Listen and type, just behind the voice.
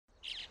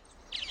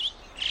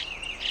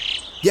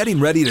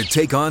Getting ready to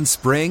take on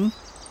spring?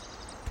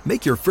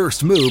 Make your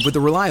first move with the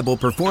reliable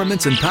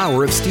performance and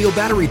power of Steel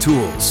battery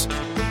tools.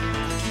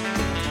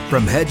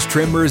 From hedge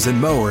trimmers and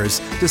mowers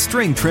to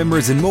string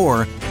trimmers and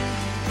more,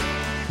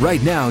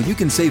 right now you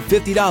can save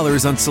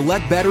 $50 on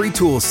select battery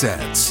tool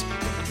sets.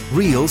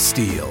 Real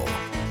Steel.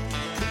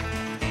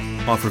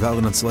 Offer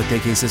valid on select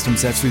AK system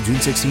sets through June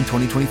 16,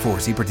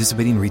 2024. See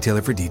participating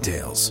retailer for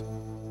details.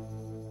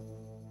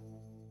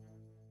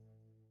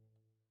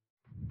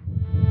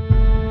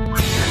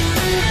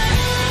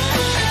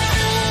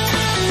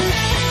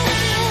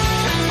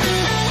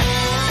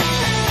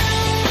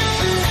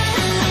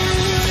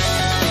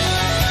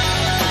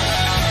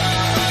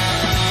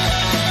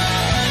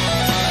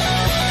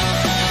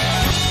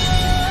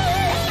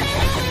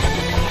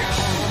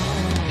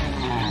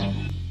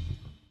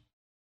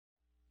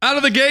 Out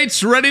of the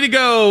gates, ready to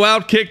go.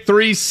 Outkick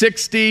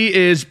 360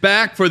 is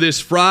back for this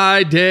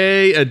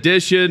Friday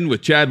edition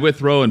with Chad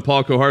Withrow and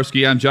Paul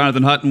Koharski. I'm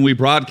Jonathan Hutton. We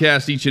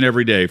broadcast each and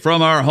every day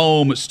from our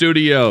home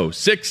studio,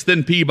 6th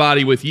and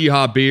Peabody with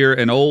Yeehaw Beer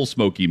and Old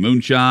Smoky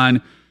Moonshine.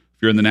 If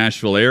you're in the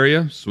Nashville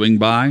area, swing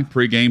by,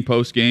 pregame,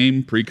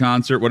 postgame,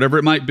 pre-concert, whatever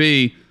it might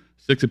be.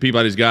 6th and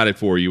Peabody's got it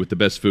for you with the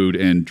best food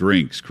and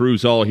drinks.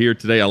 Crew's all here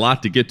today. A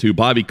lot to get to.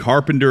 Bobby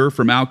Carpenter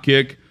from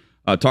Outkick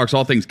talks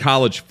all things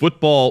college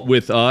football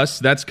with us.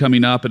 That's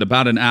coming up in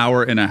about an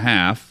hour and a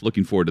half.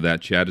 Looking forward to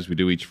that, Chad, as we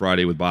do each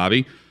Friday with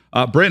Bobby.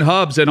 Brent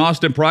Hubbs and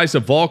Austin Price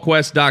of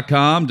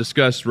VolQuest.com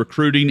discuss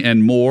recruiting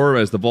and more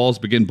as the Vols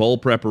begin bowl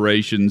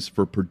preparations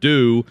for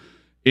Purdue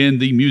in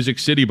the Music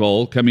City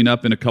Bowl coming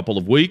up in a couple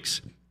of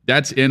weeks.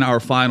 That's in our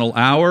final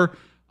hour.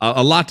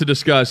 A lot to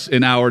discuss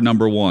in hour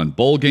number one.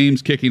 Bowl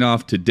games kicking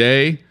off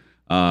today.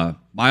 My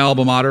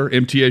alma mater,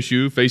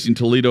 MTSU, facing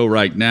Toledo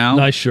right now.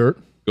 Nice shirt.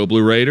 Go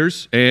Blue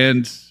Raiders.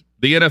 And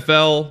the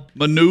NFL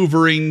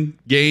maneuvering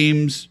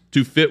games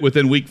to fit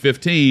within Week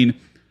 15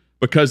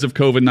 because of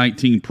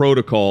COVID-19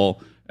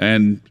 protocol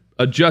and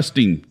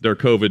adjusting their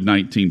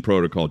COVID-19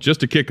 protocol.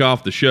 Just to kick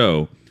off the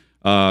show,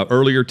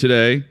 earlier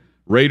today,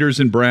 Raiders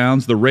and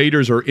Browns. The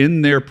Raiders are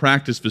in their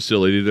practice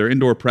facility, their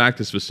indoor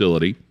practice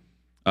facility.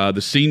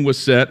 The scene was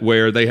set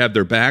where they have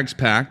their bags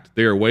packed.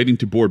 They are waiting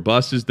to board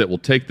buses that will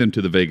take them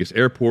to the Vegas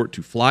airport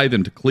to fly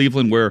them to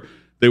Cleveland, where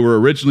they were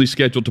originally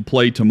scheduled to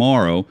play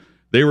tomorrow.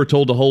 They were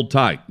told to hold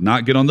tight,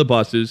 not get on the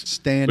buses.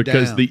 Stand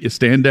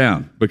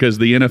down because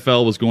the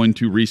NFL was going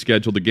to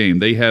reschedule the game.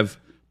 They have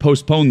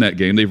postponed that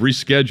game. They've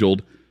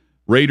rescheduled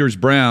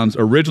Raiders-Browns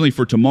originally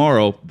for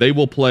tomorrow. They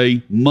will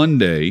play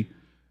Monday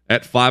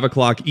at 5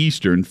 o'clock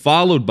Eastern,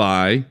 followed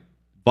by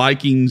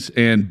Vikings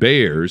and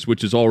Bears,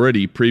 which is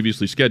already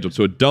previously scheduled.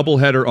 So a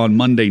doubleheader on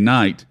Monday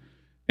night.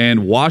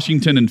 And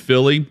Washington and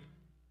Philly,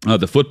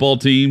 the football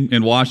team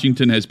in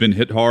Washington has been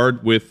hit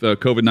hard with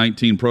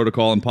COVID-19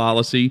 protocol and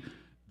policy.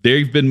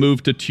 They've been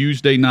moved to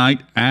Tuesday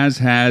night, as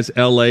has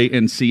L.A.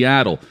 and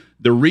Seattle.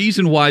 The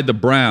reason why the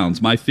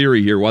Browns, my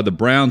theory here, why the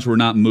Browns were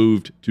not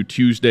moved to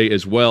Tuesday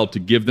as well to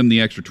give them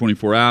the extra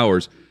 24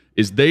 hours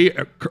is they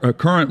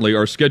currently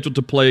are scheduled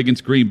to play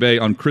against Green Bay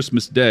on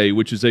Christmas Day,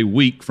 which is a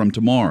week from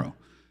tomorrow.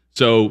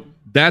 So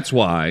that's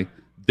why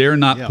they're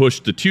not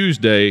pushed to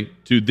Tuesday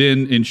to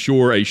then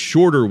ensure a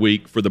shorter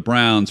week for the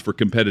Browns for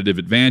competitive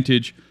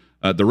advantage.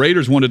 The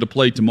Raiders wanted to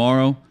play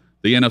tomorrow.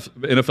 The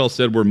NFL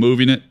said we're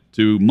moving it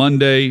to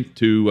Monday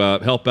to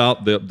help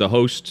out the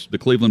hosts, the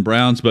Cleveland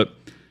Browns. But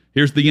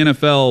here's the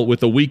NFL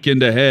with a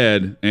weekend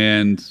ahead,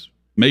 and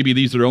maybe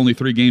these are the only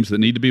 3 games that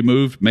need to be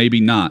moved. Maybe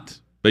not,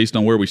 based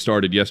on where we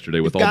started yesterday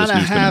with all this news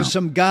coming out. Got to have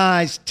some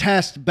guys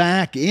test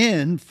back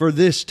in for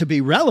this to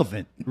be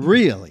relevant,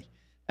 really.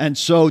 And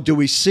so do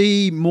we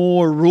see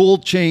more rule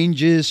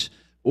changes,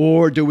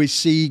 or do we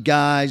see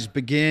guys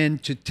begin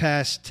to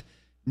test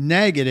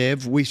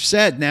negative? We've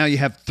said now you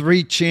have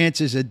 3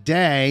 chances a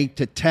day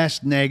to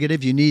test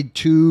negative. You need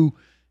 2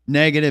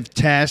 negative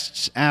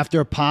tests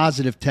after a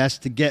positive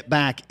test to get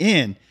back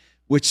in,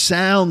 which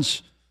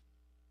sounds,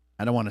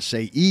 I don't want to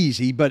say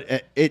easy,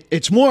 but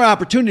it's more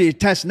opportunity to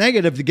test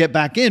negative to get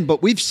back in.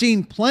 But we've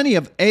seen plenty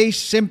of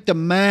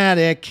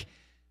asymptomatic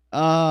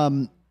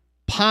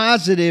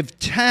positive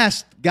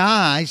test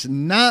guys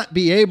not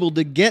be able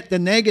to get the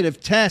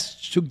negative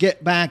tests to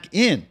get back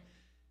in.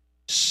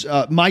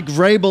 Mike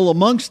Vrabel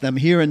amongst them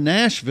here in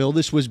Nashville.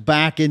 This was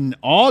back in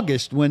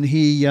August when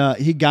he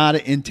got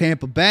it in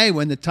Tampa Bay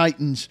when the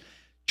Titans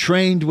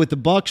trained with the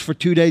Bucs for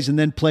 2 days and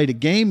then played a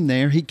game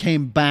there. He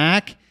came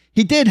back.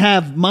 He did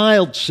have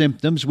mild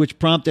symptoms, which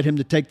prompted him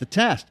to take the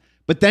test.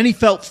 But then he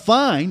felt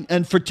fine,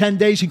 and for 10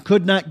 days he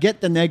could not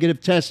get the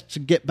negative test to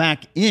get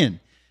back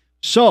in.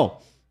 So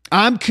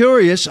I'm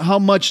curious how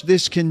much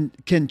this can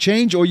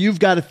change, or you've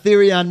got a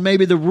theory on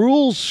maybe the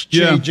rules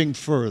changing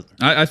further.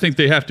 I think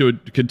they have to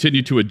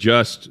continue to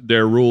adjust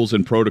their rules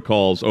and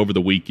protocols over the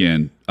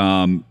weekend.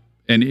 And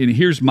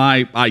here's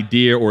my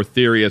idea or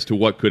theory as to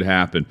what could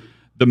happen.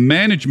 The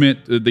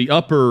management, the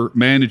upper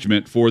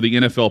management for the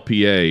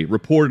NFLPA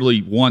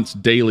reportedly wants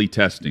daily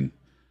testing.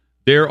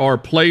 There are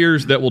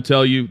players that will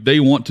tell you they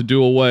want to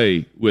do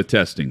away with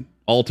testing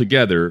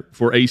altogether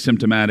for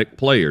asymptomatic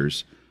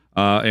players.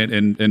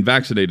 and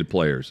vaccinated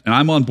players. And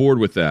I'm on board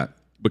with that.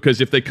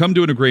 Because if they come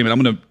to an agreement,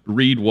 I'm going to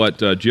read what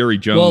Jerry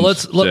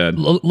Jones said.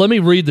 Let me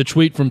read the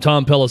tweet from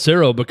Tom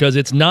Pelissero, because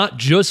it's not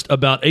just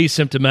about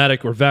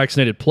asymptomatic or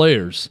vaccinated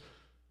players.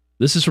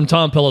 This is from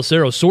Tom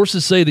Pelissero.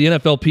 Sources say the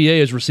NFLPA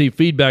has received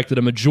feedback that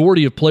a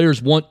majority of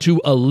players want to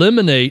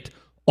eliminate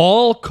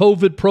all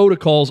COVID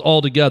protocols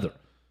altogether.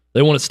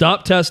 They want to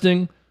stop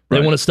testing. They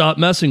want to stop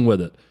messing with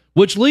it.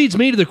 Which leads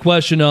me to the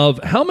question of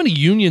how many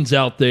unions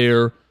out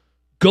there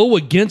go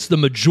against the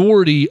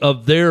majority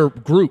of their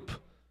group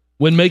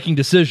when making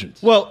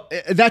decisions? Well,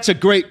 that's a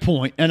great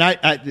point. And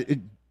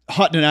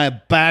Hutton and I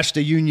have bashed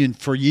the union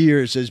for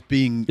years as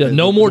being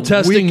no more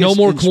testing, no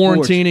more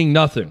quarantining,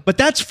 nothing. But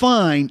that's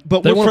fine.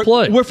 But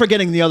we're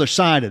forgetting the other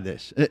side of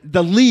this.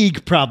 The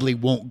league probably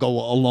won't go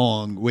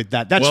along with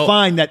that. That's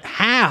fine that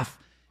half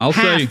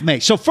may.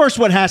 So first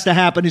what has to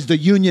happen is the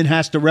union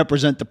has to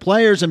represent the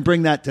players and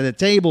bring that to the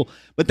table.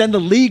 But then the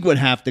league would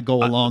have to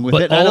go along with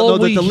it. But all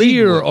we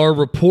hear are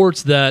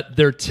reports that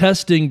they're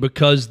testing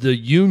because the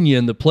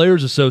union, the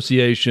Players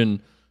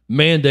Association,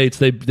 mandates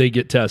they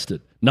get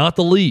tested, not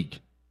the league.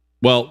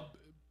 Well,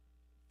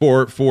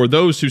 for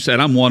those who said,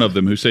 I'm one of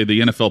them, who say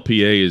the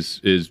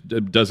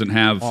NFLPA doesn't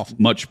have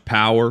much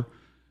power.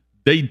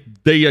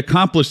 They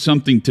accomplished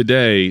something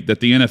today that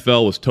the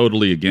NFL was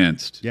totally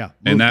against. Yeah,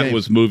 and that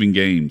was moving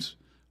games.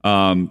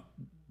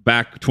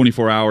 Back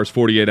 24 hours,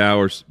 48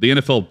 hours. The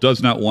NFL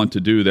does not want to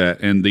do that,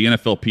 and the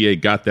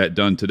NFLPA got that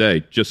done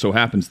today. Just so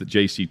happens that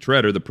J.C.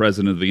 Tretter, the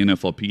president of the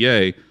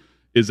NFLPA,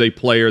 is a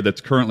player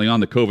that's currently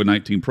on the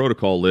COVID-19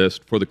 protocol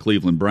list for the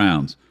Cleveland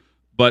Browns.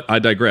 But I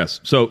digress.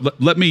 So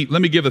let me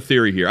give a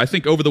theory here. I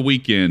think over the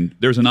weekend,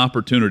 there's an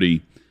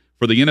opportunity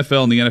for the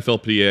NFL and the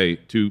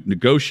NFLPA to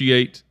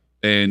negotiate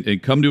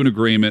and come to an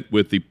agreement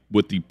with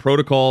the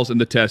protocols and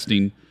the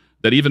testing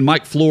that even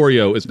Mike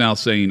Florio is now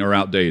saying are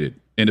outdated.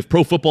 And if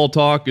Pro Football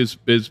Talk is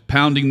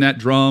pounding that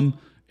drum,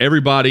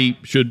 everybody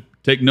should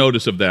take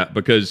notice of that,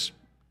 because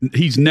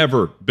he's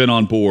never been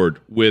on board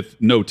with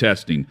no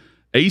testing.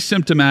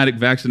 Asymptomatic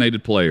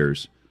vaccinated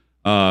players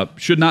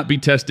should not be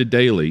tested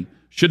daily,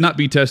 should not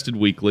be tested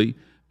weekly.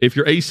 If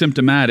you're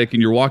asymptomatic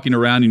and you're walking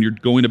around and you're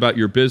going about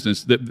your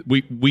business, that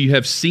we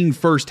have seen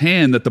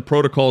firsthand that the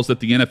protocols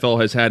that the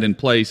NFL has had in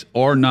place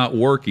are not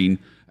working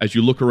as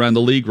you look around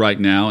the league right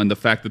now, and the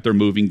fact that they're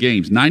moving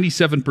games.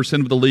 97%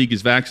 of the league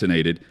is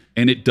vaccinated,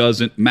 and it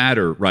doesn't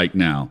matter right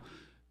now.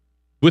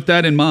 With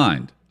that in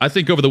mind, I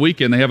think over the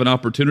weekend they have an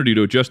opportunity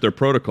to adjust their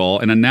protocol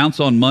and announce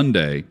on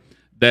Monday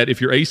that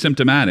if you're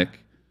asymptomatic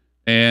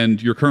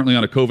and you're currently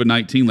on a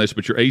COVID-19 list,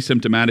 but you're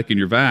asymptomatic and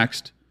you're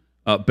vaxxed,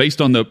 based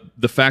on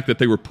the fact that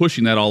they were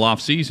pushing that all off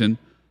season,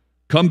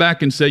 come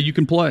back and say you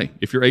can play.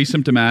 If you're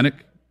asymptomatic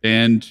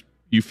and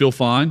you feel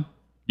fine,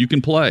 you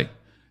can play.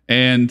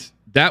 And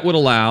that would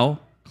allow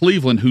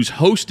Cleveland, who's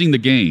hosting the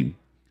game,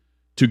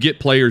 to get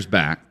players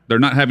back. They're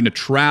not having to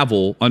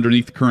travel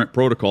underneath the current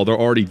protocol. They're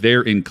already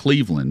there in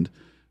Cleveland.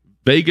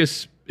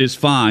 Vegas is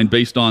fine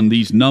based on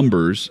these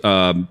numbers.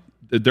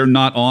 They're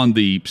not on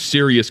the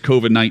serious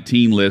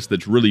COVID-19 list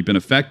that's really been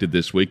affected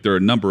this week. There are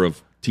a number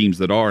of teams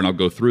that are, and I'll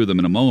go through them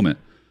in a moment.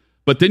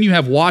 But then you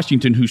have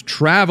Washington, who's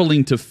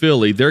traveling to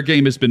Philly. Their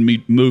game has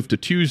been moved to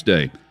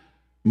Tuesday.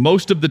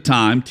 Most of the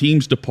time,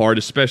 teams depart,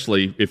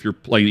 especially if you're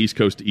playing East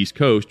Coast to East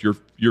Coast,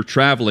 you're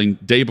traveling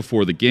day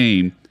before the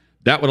game.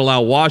 That would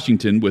allow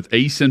Washington, with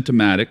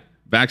asymptomatic,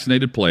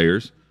 vaccinated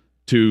players,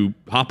 to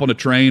hop on a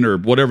train or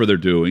whatever they're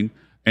doing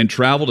and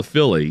travel to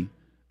Philly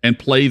and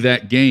play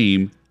that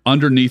game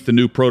underneath the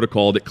new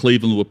protocol that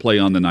Cleveland would play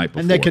on the night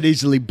before. And they could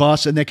easily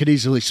bus, and they could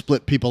easily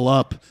split people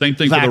up. Same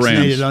thing for the Rams.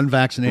 Vaccinated,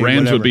 unvaccinated, Rams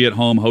whatever. would be at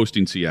home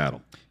hosting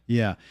Seattle.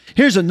 Yeah.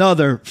 Here's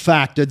another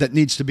factor that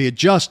needs to be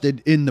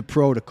adjusted in the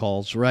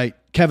protocols, right?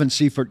 Kevin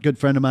Seifert, good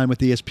friend of mine with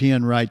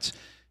ESPN, writes,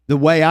 the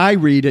way I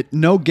read it,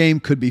 no game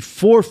could be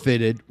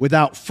forfeited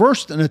without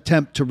first an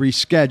attempt to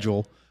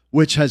reschedule,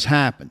 which has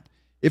happened.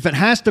 If it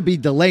has to be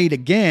delayed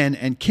again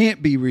and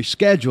can't be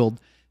rescheduled,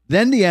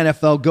 then the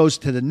NFL goes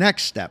to the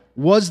next step.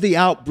 Was the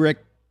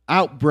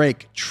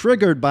outbreak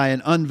triggered by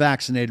an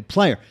unvaccinated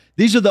player?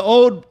 These are the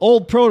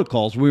old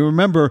protocols. We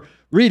remember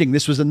reading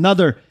this was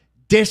another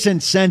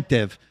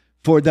disincentive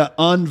for the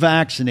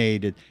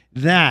unvaccinated,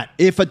 that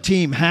if a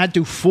team had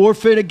to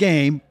forfeit a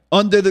game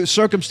under the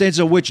circumstances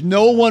of which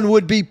no one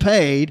would be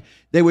paid,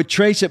 they would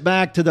trace it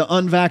back to the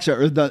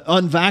unvaccinated, or the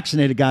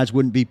unvaccinated guys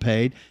wouldn't be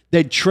paid.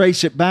 They'd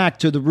trace it back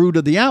to the root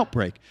of the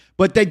outbreak.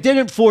 But they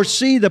didn't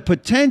foresee the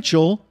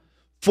potential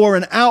for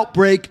an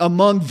outbreak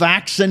among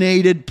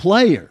vaccinated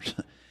players.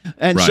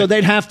 And so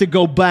they'd have to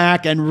go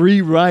back and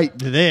rewrite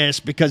this,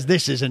 because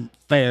this isn't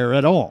fair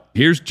at all.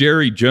 Here's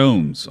Jerry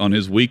Jones on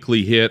his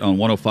weekly hit on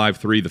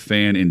 105.3 The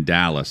Fan in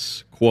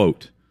Dallas.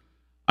 Quote,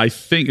 I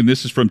think, and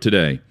this is from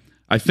today,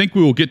 I think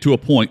we will get to a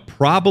point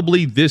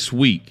probably this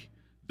week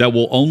that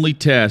will only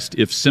test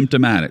if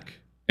symptomatic,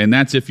 and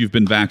that's if you've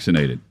been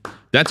vaccinated.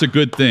 That's a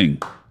good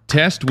thing.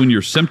 Test when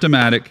you're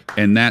symptomatic,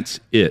 and that's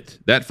it.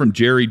 That from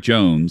Jerry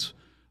Jones,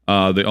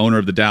 the owner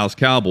of the Dallas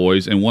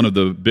Cowboys and one of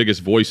the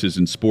biggest voices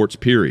in sports,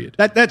 period.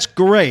 That's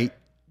great,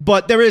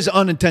 But there is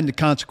unintended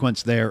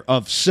consequence there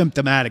of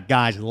symptomatic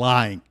guys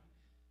lying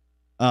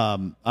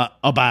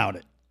about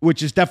it,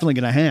 which is definitely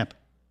going to happen.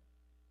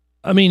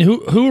 I mean,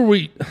 who are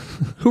we going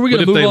to move on? But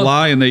if they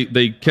lie and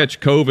they catch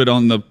COVID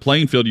on the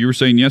playing field, you were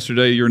saying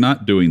yesterday you're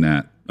not doing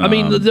that.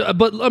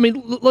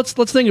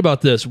 Let's think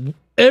about this.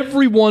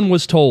 Everyone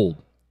was told.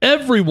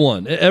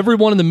 Everyone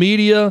in the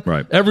media,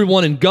 right.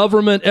 Everyone in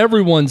government,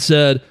 everyone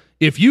said,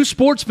 if you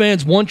sports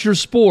fans want your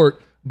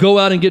sport, go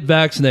out and get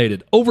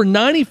vaccinated. Over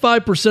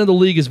 95% of the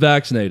league is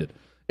vaccinated,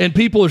 and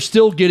people are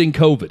still getting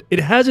COVID. It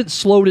hasn't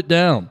slowed it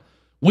down.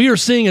 We are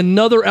seeing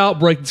another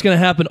outbreak that's going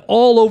to happen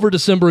all over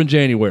December and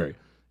January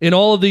in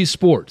all of these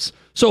sports.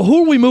 So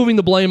who are we moving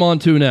the blame on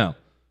to now?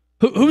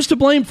 Who's to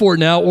blame for it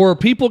now? Or are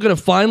people going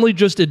to finally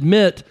just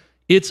admit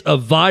it's a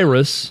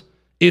virus,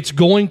 it's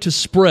going to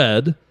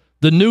spread,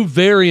 the new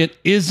variant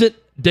isn't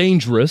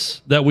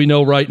dangerous that we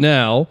know right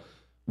now,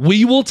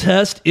 we will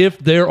test if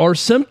there are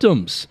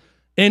symptoms.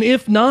 And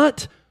if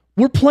not,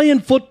 we're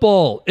playing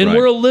football and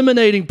we're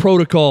eliminating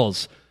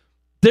protocols.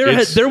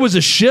 There was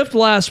a shift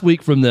last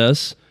week from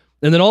this,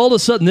 and then all of a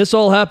sudden this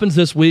all happens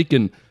this week,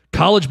 and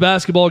college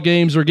basketball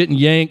games are getting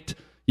yanked.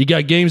 You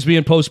got games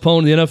being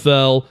postponed in the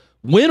NFL.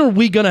 When are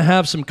we going to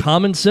have some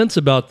common sense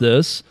about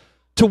this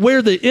to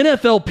where the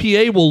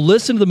NFLPA will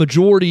listen to the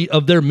majority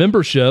of their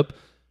membership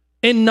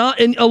and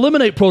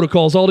eliminate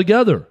protocols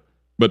altogether?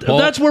 But Paul,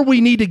 that's where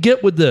we need to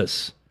get with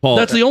this. Paul,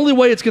 that's the only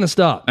way it's going to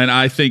stop. And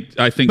I think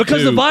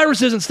because too, the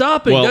virus isn't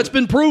stopping. That's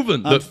been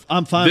proven.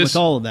 I'm fine with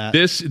all of that.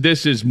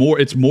 This is more.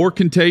 It's more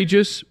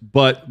contagious,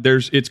 but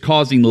it's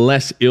causing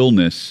less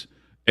illness,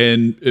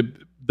 and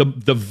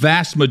the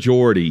vast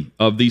majority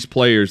of these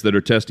players that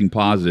are testing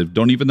positive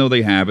don't even know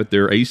they have it.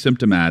 They're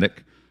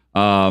asymptomatic.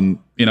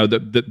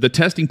 The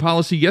testing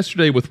policy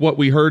yesterday with what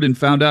we heard and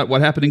found out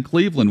what happened in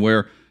Cleveland,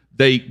 where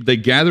they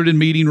gathered in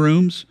meeting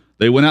rooms.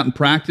 They went out and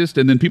practiced,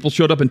 and then people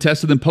showed up and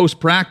tested them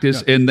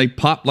post-practice, and they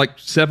popped like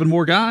 7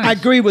 more guys. I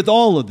agree with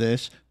all of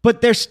this, but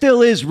there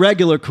still is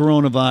regular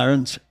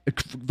coronavirus,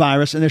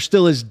 and there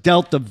still is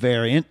Delta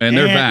variant. And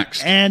they're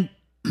vaxxed. And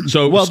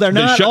so they're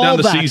not shut all down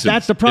the vaxxed. season.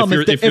 That's the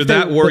problem. If you're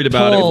that worried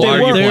about it, why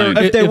are you playing?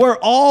 If they were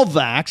all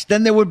vaxxed,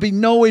 then there would be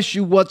no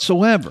issue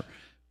whatsoever.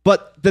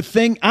 But the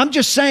thing, I'm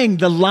just saying,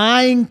 the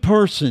lying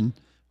person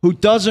who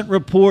doesn't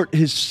report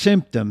his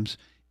symptoms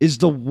is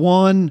the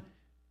one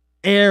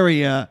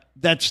area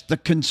that's the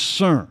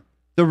concern,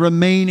 the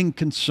remaining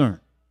concern.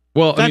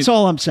 Well, that's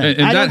all I'm saying.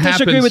 And I don't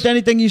disagree with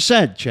anything you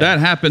said, Chad. That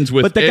happens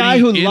with but the guy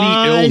who any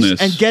lies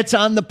illness and gets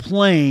on the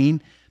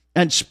plane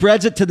and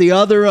spreads it to the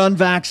other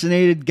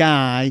unvaccinated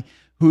guy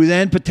who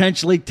then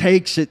potentially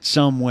takes it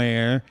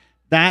somewhere,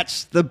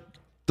 that's the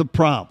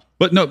problem.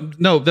 But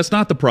no, that's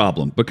not the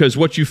problem, because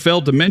what you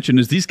failed to mention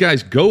is these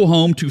guys go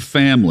home to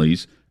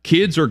families,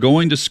 kids are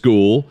going to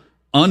school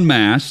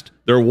unmasked,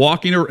 they're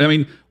walking around. I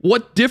mean,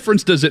 what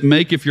difference does it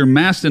make if you're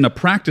masked in a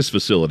practice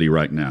facility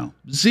right now?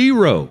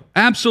 Zero.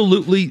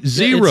 Absolutely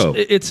zero.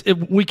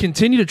 We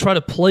continue to try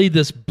to play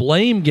this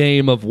blame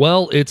game of,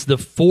 well, it's the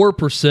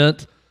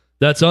 4%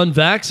 that's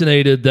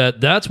unvaccinated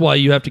that's why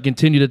you have to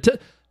continue to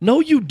No,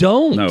 you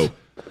don't. No.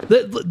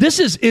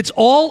 It's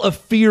all a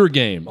fear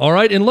game, all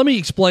right? And let me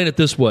explain it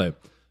this way.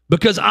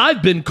 Because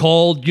I've been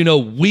called,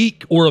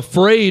 weak or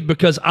afraid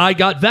because I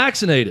got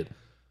vaccinated.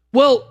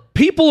 Well,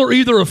 people are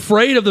either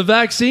afraid of the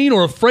vaccine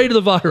or afraid of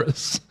the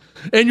virus.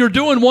 And you're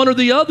doing one or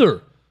the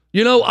other.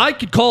 I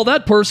could call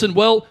that person,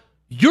 well,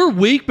 you're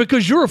weak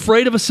because you're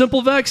afraid of a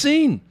simple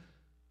vaccine.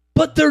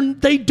 But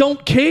they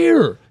don't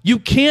care. You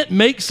can't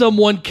make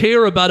someone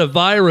care about a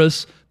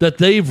virus that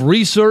they've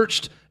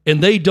researched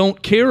and they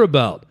don't care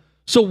about.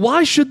 So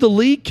why should the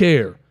league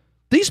care?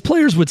 These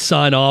players would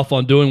sign off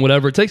on doing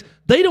whatever it takes.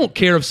 They don't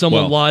care if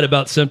someone lied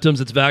about symptoms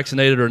that's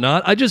vaccinated or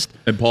not.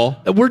 And Paul?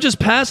 We're just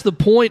past the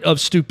point of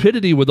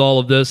stupidity with all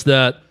of this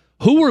that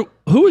who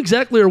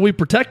exactly are we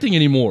protecting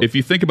anymore? If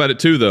you think about it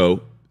too,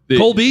 though,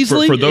 Cole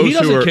Beasley, for those he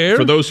doesn't care.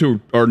 For those who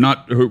are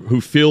not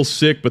who feel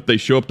sick but they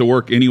show up to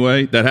work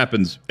anyway, that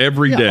happens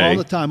every day, all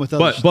the time with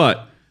others.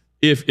 But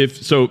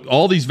if so,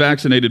 all these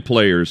vaccinated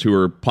players who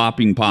are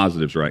popping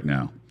positives right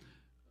now,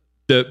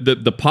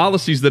 the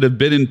policies that have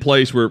been in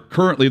place where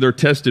currently they're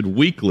tested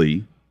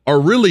weekly are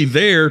really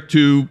there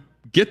to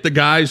get the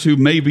guys who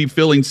may be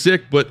feeling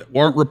sick but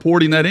aren't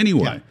reporting that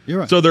anyway. Yeah, you're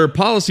right. So there are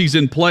policies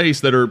in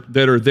place that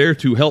are there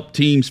to help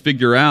teams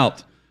figure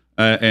out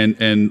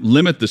and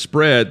limit the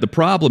spread. The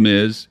problem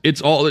is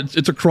it's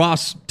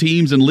across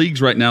teams and leagues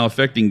right now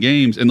affecting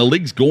games, and the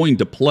league's going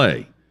to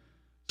play.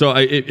 So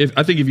I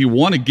think if you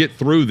want to get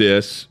through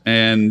this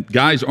and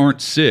guys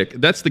aren't sick,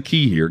 that's the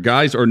key here.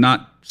 Guys are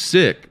not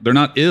sick. They're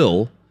not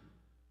ill.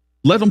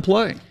 Let them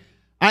play.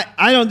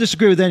 I don't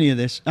disagree with any of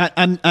this.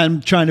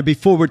 I'm trying to be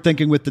forward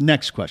thinking with the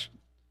next question.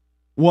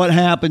 What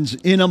happens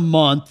in a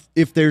month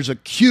if there's a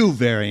Q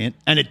variant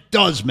and it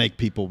does make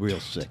people real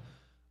sick?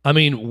 I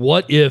mean,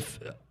 what if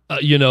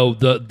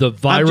the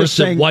virus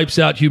that wipes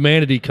out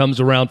humanity comes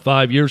around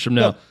 5 years from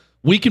now? Look,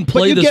 we can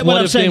play this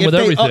what if game with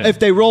everything. If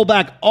they roll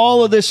back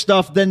all of this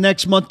stuff, then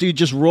next month do you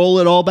just roll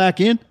it all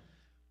back in?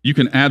 You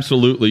can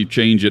absolutely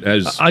change it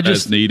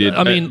as needed.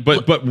 I mean,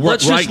 but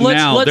let's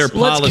now their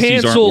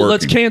policies aren't working.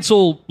 Let's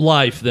cancel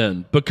life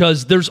then,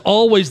 because there's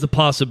always the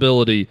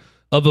possibility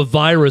of a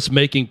virus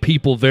making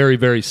people very,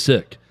 very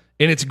sick,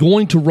 and it's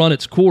going to run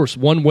its course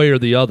one way or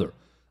the other.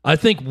 I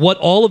think what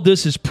all of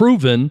this has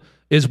proven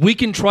is we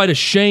can try to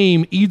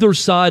shame either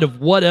side of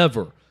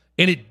whatever,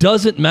 and it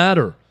doesn't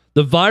matter.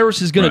 The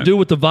virus is going to do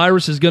what the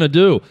virus is going to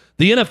do.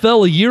 The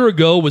NFL a year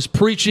ago was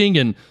preaching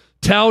and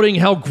touting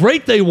how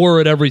great they were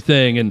at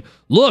everything. And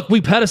look,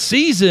 we've had a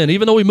season,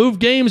 even though we moved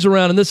games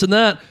around and this and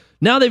that.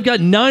 Now they've got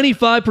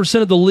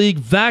 95% of the league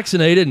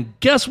vaccinated. And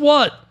guess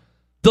what?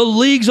 The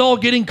league's all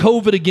getting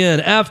COVID again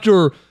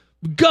after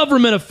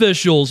government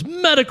officials,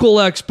 medical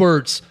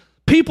experts,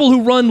 people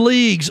who run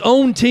leagues,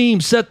 own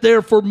teams sat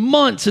there for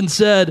months and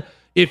said,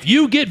 if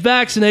you get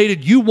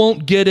vaccinated, you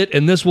won't get it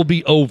and this will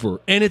be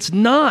over. And it's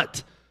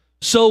not.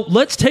 So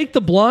let's take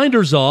the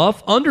blinders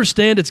off,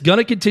 understand it's going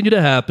to continue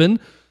to happen,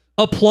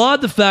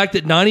 applaud the fact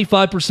that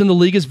 95% of the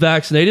league is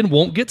vaccinated and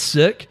won't get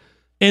sick,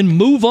 and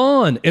move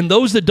on. And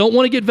those that don't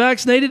want to get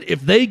vaccinated,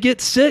 if they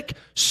get sick,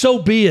 so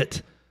be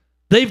it.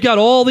 They've got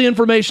all the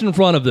information in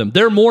front of them.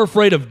 They're more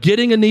afraid of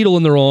getting a needle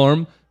in their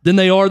arm than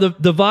they are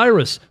the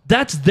virus.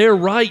 That's their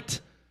right.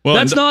 Well,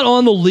 that's not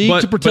on the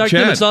league to protect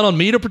them. It's not on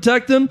me to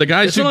protect them. The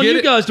guys it's who not get on you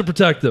it, guys to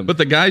protect them. But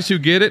the guys who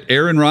get it,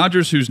 Aaron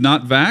Rodgers, who's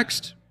not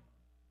vaxxed,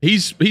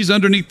 he's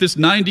underneath this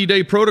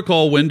 90-day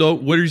protocol window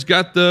where he's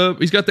got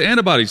the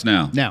antibodies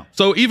now.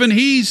 So even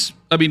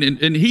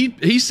and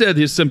he said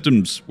his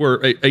symptoms were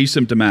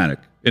asymptomatic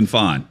and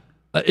fine.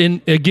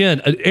 And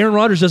again, Aaron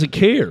Rodgers doesn't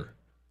care.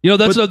 You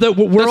know,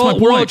 we're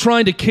all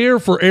trying to care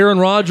for Aaron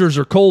Rodgers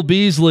or Cole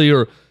Beasley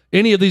or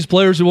any of these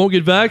players who won't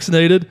get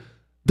vaccinated.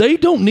 They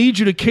don't need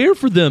you to care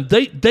for them.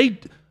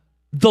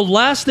 The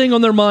last thing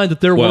on their mind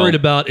that they're worried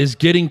about is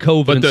getting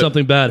COVID and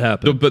something bad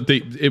happening. But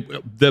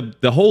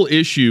the whole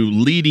issue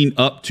leading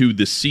up to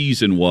the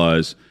season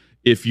was,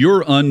 if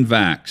you're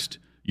unvaxxed,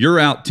 you're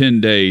out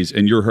 10 days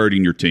and you're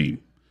hurting your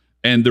team.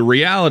 And the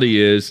reality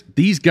is,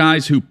 these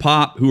guys who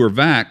are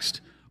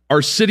vaxxed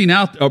are sitting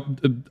out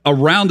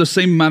around the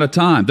same amount of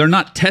time. They're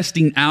not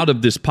testing out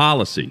of this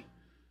policy.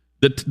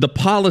 The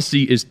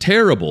policy is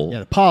terrible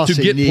to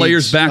get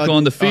players back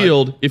on the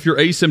field if you're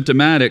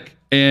asymptomatic.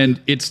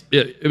 And if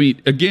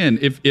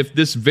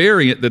this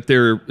variant that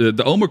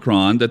the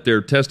Omicron that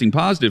they're testing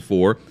positive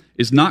for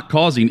is not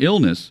causing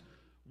illness,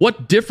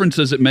 what difference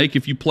does it make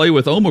if you play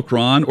with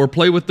Omicron or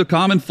play with the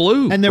common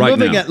flu? And they're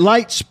moving at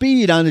light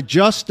speed on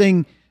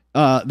adjusting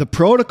the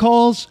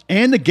protocols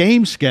and the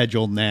game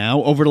schedule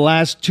now over the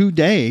last 2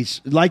 days.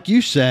 Like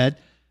you said,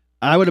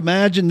 I would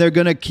imagine they're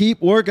going to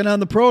keep working on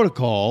the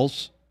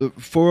protocols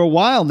for a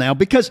while now,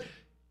 because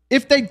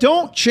if they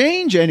don't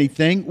change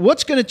anything,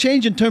 what's going to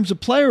change in terms of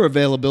player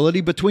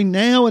availability between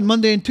now and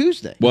Monday and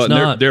Tuesday? Well,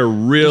 they're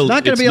real. It's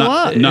not going to be a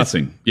lot.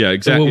 Nothing. Yeah,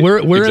 exactly.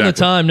 Well, we're in a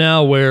time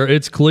now where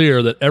it's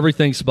clear that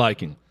everything's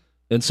spiking.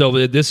 And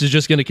so this is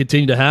just going to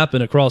continue to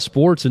happen across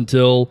sports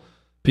until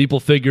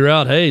people figure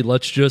out, hey,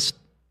 let's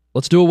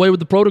do away with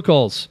the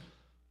protocols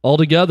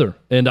altogether.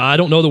 And I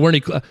don't know that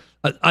we're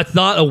I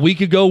thought a week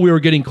ago we were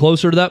getting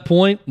closer to that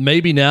point.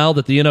 Maybe now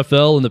that the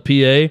NFL and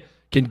the PA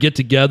can get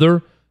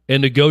together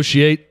and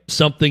negotiate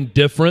something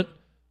different,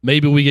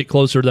 maybe we get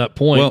closer to that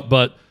point. Well,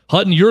 but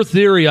Hutton, your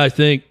theory, I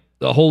think,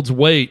 holds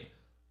weight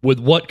with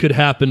what could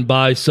happen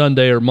by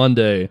Sunday or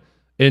Monday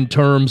in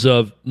terms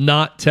of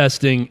not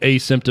testing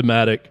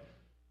asymptomatic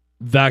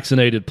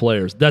vaccinated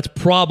players. That's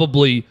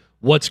probably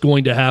what's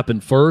going to happen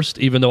first,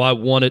 even though I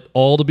want it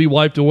all to be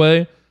wiped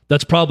away.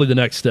 That's probably the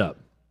next step.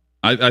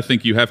 I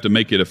think you have to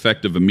make it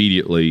effective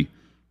immediately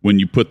when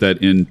you put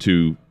that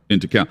into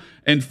count.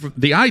 And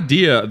the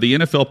idea, the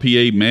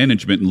NFLPA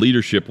management and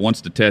leadership wants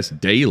to test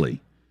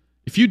daily.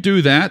 If you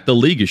do that, the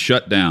league is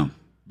shut down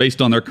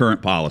based on their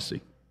current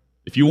policy.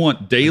 If you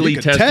want daily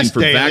testing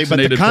for vaccinated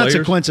but the players,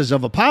 consequences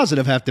of a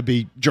positive have to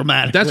be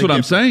dramatic. That's what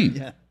I'm saying.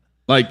 Yeah.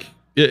 Like,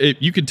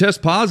 you can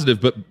test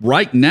positive, but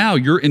right now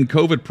you're in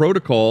COVID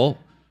protocol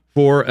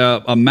for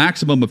a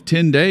maximum of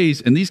 10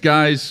 days, and these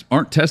guys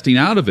aren't testing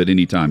out of it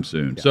anytime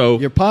soon. Yeah. So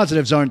your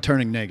positives aren't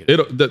turning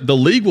negative. The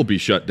league will be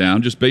shut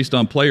down just based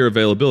on player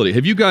availability.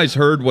 Have you guys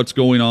heard what's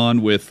going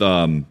on with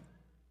the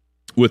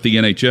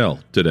NHL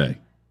today?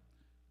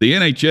 The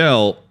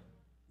NHL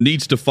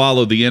needs to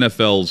follow the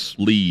NFL's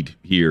lead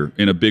here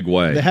in a big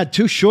way. They had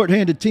 2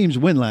 shorthanded teams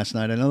win last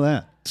night. I know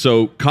that.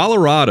 So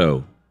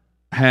Colorado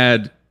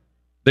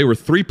they were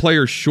 3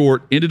 players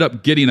short, ended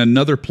up getting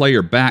another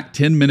player back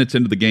 10 minutes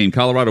into the game.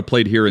 Colorado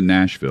played here in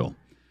Nashville.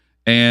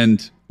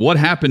 And what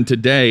happened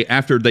today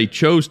after they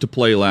chose to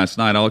play last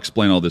night, I'll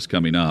explain all this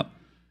coming up,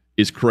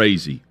 is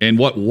crazy. And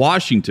what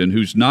Washington,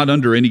 who's not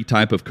under any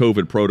type of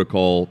COVID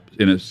protocol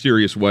in a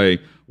serious way,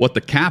 what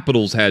the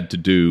Capitals had to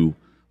do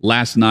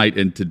last night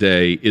and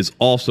today is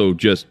also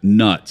just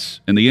nuts.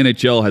 And the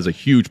NHL has a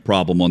huge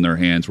problem on their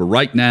hands where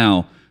right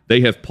now they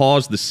have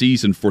paused the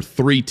season for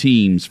 3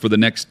 teams for the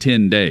next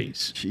 10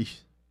 days. Jeez.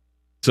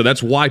 So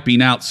that's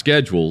wiping out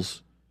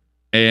schedules,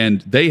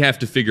 and they have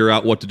to figure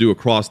out what to do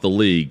across the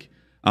league.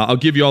 I'll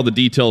give you all the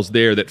details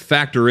there that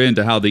factor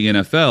into how the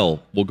NFL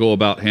will go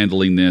about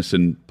handling this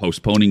and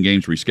postponing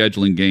games,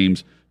 rescheduling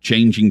games,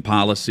 changing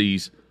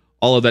policies,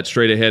 all of that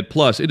straight ahead.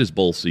 Plus, it is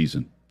bowl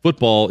season.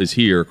 Football is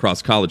here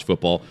across college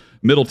football.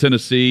 Middle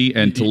Tennessee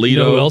and Toledo. You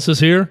know who else is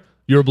here?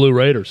 Your Blue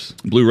Raiders.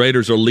 Blue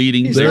Raiders are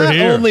leading. He's not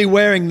only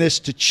wearing this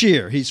to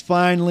cheer. He's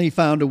finally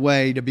found a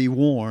way to be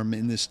warm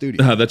in the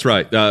studio. That's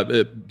right.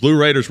 Blue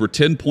Raiders were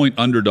 10-point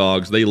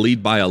underdogs. They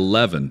lead by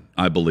 11,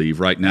 I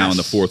believe, right now in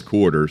the fourth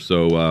quarter.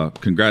 So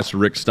congrats to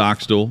Rick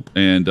Stockstill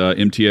and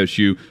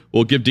MTSU.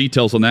 We'll give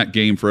details on that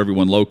game for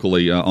everyone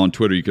locally on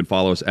Twitter. You can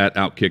follow us at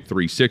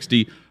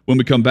Outkick360. When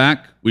we come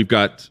back, we've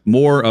got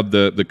more of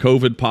the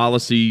COVID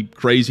policy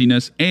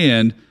craziness,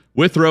 and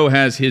Withrow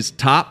has his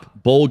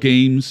top bowl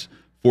games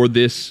for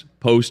this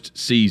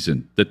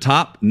postseason, the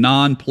top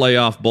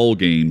non-playoff bowl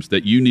games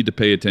that you need to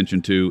pay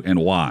attention to and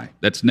why.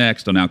 That's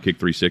next on Outkick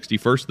 360.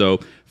 First,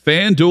 though,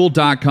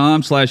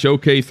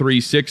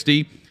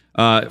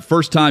 FanDuel.com/OK360.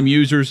 First-time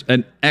users,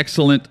 an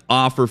excellent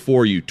offer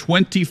for you.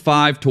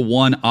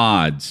 25-1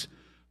 odds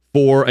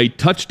for a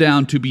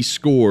touchdown to be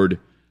scored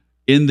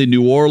in the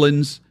New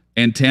Orleans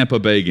and Tampa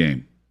Bay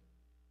game.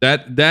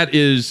 That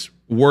is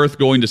worth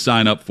going to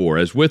sign up for.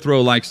 As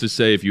Withrow likes to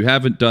say, if you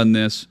haven't done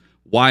this,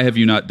 why have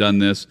you not done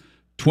this?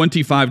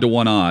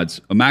 25-1 odds,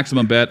 a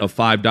maximum bet of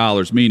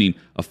 $5, meaning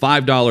a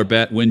 $5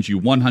 bet wins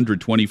you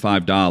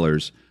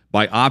 $125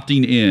 by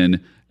opting in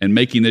and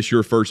making this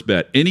your first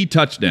bet. Any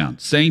touchdown,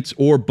 Saints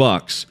or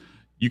Bucks,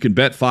 you can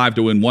bet 5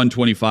 to win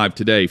 $125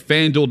 today.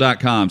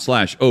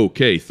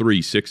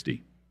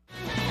 FanDuel.com/OK360.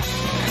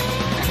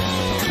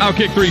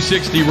 Outkick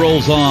 360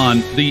 rolls on.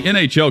 The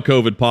NHL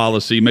COVID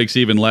policy makes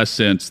even less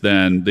sense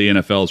than the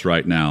NFL's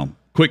right now.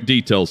 Quick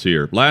details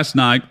here. Last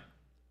night,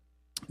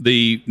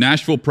 the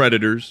Nashville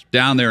Predators,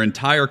 down their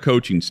entire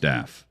coaching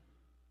staff,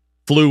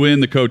 flew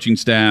in the coaching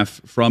staff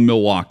from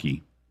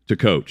Milwaukee to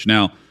coach.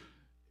 Now,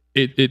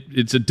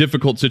 it's a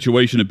difficult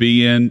situation to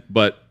be in,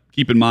 but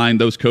keep in mind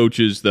those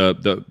coaches,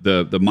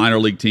 the minor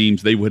league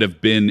teams, they would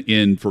have been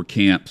in for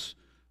camps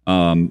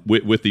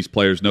with these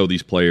players, know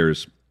these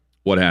players,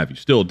 what have you.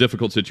 Still a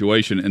difficult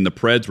situation, and the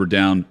Preds were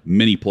down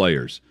many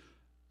players.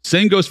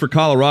 Same goes for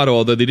Colorado,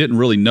 although they didn't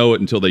really know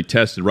it until they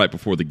tested right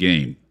before the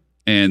game.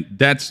 And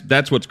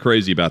that's what's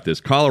crazy about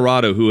this.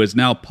 Colorado, who has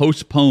now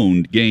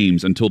postponed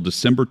games until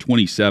December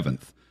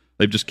 27th.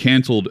 They've just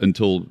canceled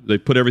until they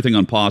put everything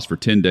on pause for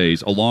 10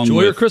 days.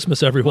 Enjoy your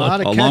Christmas,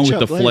 everyone. Along with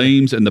the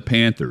Flames and the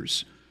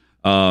Panthers.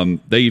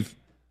 They've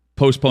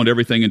postponed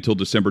everything until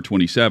December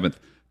 27th.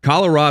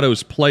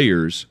 Colorado's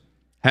players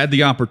had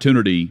the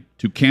opportunity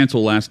to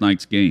cancel last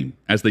night's game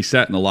as they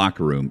sat in the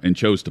locker room and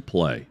chose to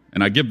play.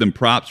 And I give them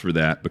props for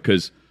that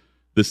because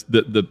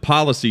the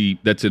policy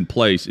that's in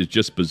place is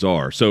just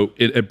bizarre. So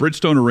at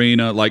Bridgestone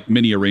Arena, like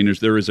many arenas,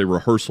 there is a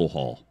rehearsal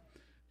hall.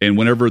 And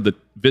whenever the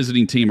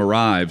visiting team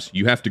arrives,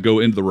 you have to go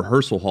into the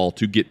rehearsal hall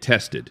to get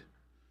tested.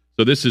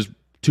 So this is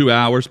 2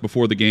 hours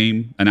before the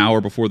game, an hour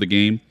before the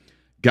game.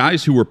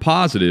 Guys who were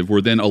positive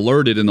were then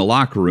alerted in the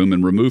locker room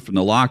and removed from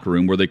the locker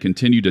room where they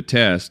continued to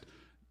test.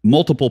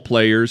 Multiple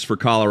players for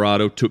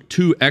Colorado took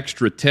 2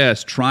 extra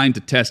tests trying to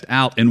test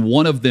out, and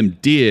one of them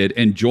did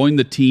and joined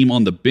the team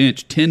on the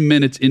bench 10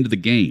 minutes into the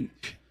game.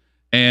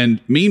 And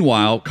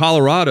meanwhile,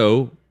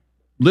 Colorado,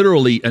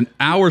 literally an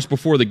hours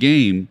before the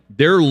game,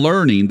 they're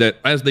learning that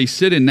as they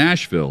sit in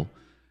Nashville,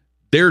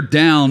 they're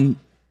down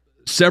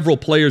several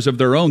players of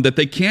their own that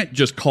they can't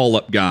just call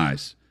up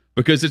guys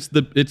because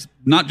it's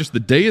not just the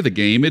day of the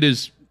game, it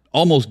is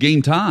almost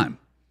game time.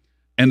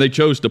 And they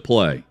chose to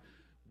play.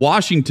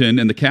 Washington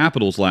and the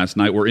Capitals last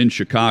night were in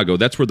Chicago.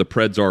 That's where the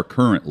Preds are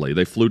currently.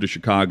 They flew to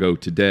Chicago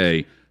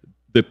today.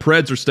 The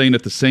Preds are staying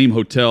at the same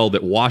hotel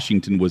that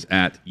Washington was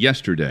at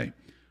yesterday.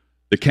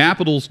 The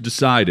Capitals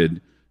decided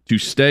to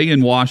stay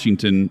in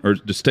Washington or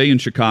to stay in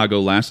Chicago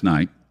last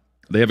night.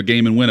 They have a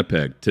game in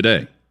Winnipeg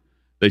today.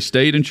 They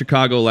stayed in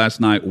Chicago last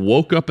night,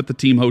 woke up at the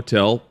team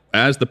hotel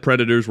as the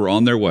Predators were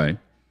on their way,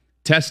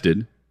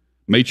 tested,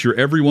 made sure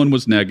everyone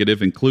was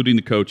negative, including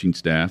the coaching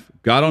staff,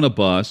 got on a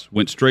bus,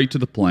 went straight to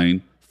the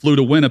plane, flew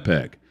to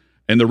Winnipeg.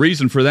 And the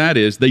reason for that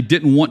is they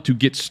didn't want to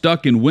get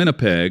stuck in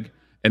Winnipeg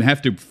and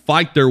have to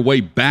fight their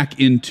way back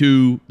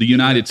into the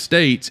United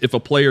States if a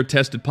player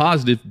tested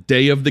positive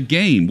day of the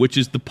game, which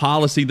is the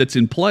policy that's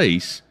in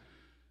place.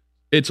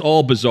 It's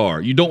all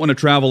bizarre. You don't want to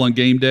travel on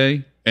game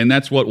day, and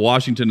that's what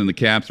Washington and the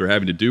Caps are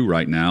having to do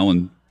right now.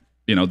 And,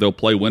 they'll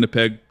play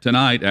Winnipeg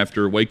tonight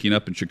after waking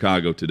up in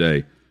Chicago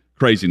today.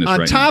 Craziness right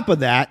now. On top of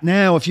that,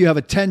 now if you have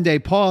a 10-day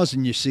pause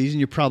in your season,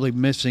 you're probably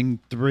missing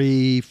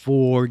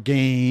 3-4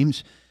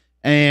 games.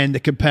 And the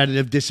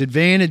competitive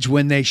disadvantage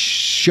when they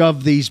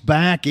shove these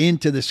back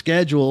into the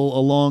schedule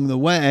along the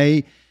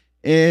way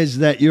is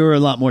that you're a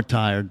lot more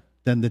tired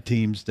than the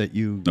teams that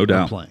you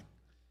are playing.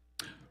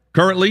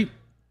 Currently,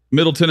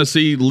 Middle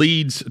Tennessee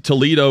leads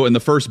Toledo in the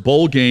first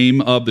bowl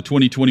game of the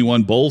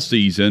 2021 bowl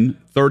season,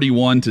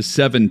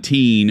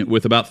 31-17,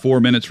 with about 4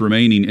 minutes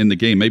remaining in the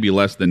game, maybe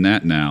less than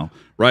that now.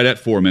 Right at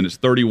 4 minutes,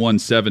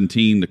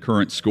 31-17, the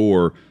current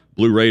score.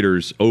 Blue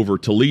Raiders over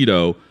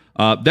Toledo.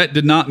 That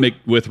did not make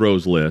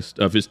Withrow's list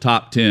of his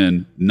top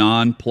 10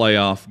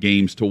 non-playoff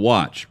games to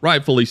watch.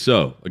 Rightfully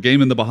so. A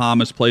game in the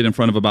Bahamas played in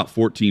front of about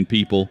 14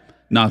 people.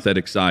 Not that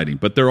exciting.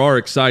 But there are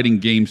exciting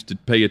games to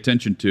pay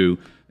attention to,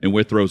 and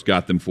Withrow's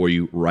got them for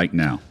you right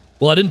now.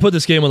 Well, I didn't put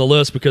this game on the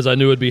list because I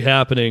knew it would be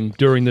happening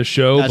during this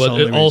show, but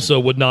it also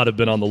would not have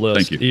been on the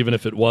list, even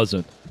if it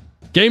wasn't.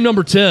 Game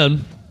number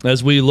 10,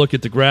 as we look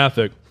at the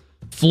graphic,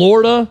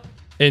 Florida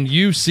and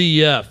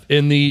UCF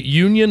in the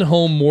Union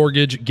Home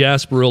Mortgage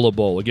Gasparilla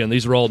Bowl. Again,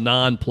 these are all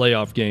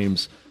non-playoff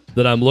games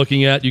that I'm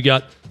looking at. You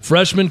got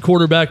freshman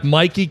quarterback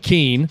Mikey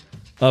Keene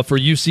for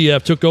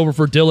UCF, took over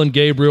for Dylan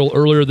Gabriel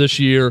earlier this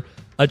year.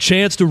 A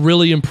chance to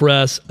really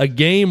impress, a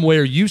game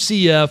where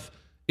UCF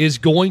is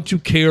going to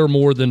care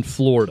more than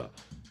Florida.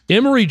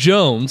 Emory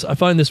Jones, I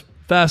find this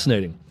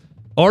fascinating,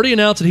 already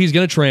announced that he's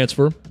going to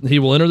transfer. He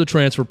will enter the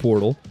transfer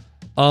portal,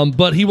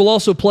 but he will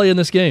also play in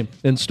this game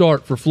and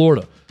start for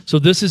Florida. So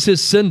this is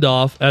his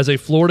send-off as a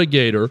Florida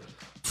Gator.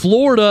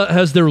 Florida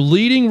has their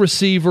leading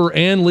receiver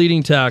and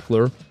leading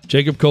tackler,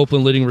 Jacob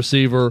Copeland, leading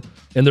receiver,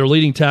 and their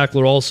leading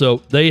tackler also.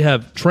 They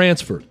have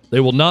transferred. They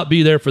will not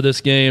be there for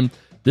this game.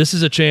 This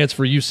is a chance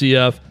for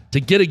UCF to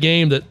get a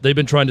game that they've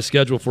been trying to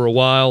schedule for a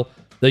while.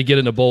 They get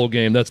in a bowl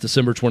game. That's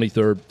December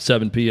 23rd,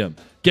 7 p.m.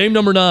 Game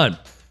number 9.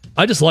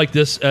 I just like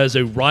this as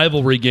a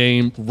rivalry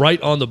game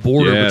right on the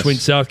border between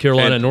South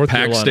Carolina and North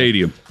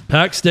Carolina.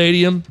 Packed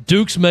Stadium.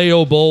 Duke's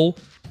Mayo Bowl.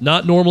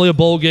 Not normally a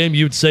bowl game.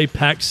 You'd say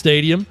packed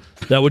stadium.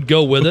 That would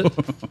go with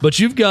it. But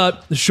you've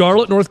got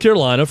Charlotte, North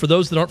Carolina. For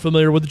those that aren't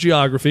familiar with the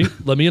geography,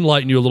 let me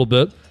enlighten you a little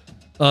bit.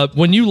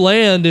 When you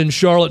land in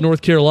Charlotte,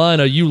 North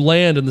Carolina, you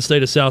land in the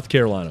state of South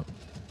Carolina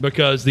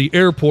because the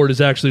airport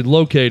is actually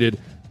located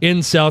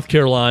in South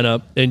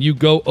Carolina, and you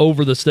go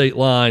over the state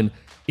line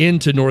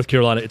into North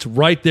Carolina. It's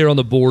right there on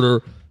the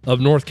border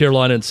of North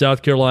Carolina and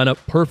South Carolina.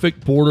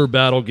 Perfect border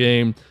battle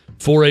game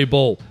for a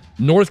bowl.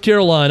 North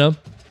Carolina,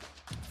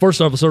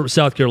 first off, let's start with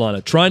South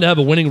Carolina. Trying to have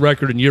a winning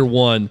record in year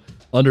one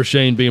under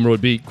Shane Beamer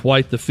would be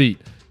quite the feat.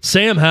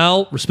 Sam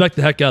Howell, respect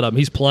the heck out of him.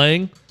 He's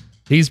playing.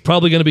 He's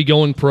probably going to be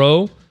going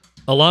pro.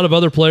 A lot of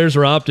other players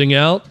are opting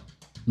out.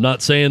 I'm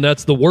not saying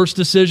that's the worst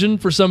decision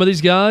for some of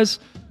these guys,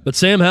 but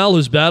Sam Howell,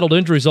 who's battled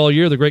injuries all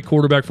year, the great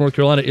quarterback from North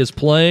Carolina, is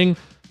playing.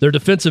 Their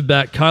defensive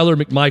back, Kyler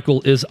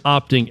McMichael, is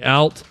opting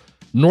out.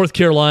 North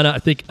Carolina, I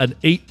think, an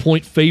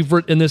 8-point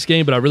favorite in this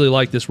game, but I really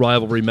like this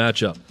rivalry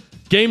matchup.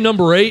 Game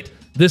number 8,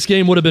 this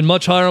game would have been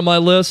much higher on my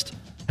list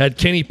had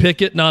Kenny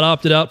Pickett not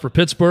opted out for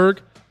Pittsburgh,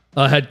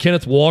 had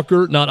Kenneth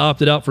Walker not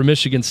opted out for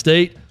Michigan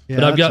State. Yeah,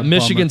 but I've got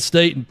Michigan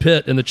State and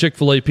Pitt in the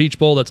Chick-fil-A Peach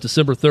Bowl. That's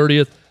December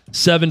 30th,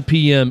 7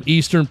 p.m.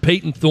 Eastern.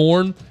 Peyton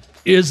Thorne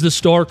is the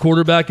star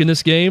quarterback in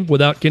this game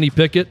without Kenny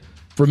Pickett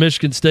for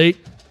Michigan State.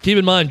 Keep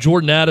in mind,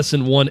 Jordan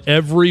Addison won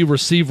every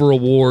receiver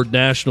award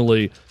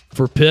nationally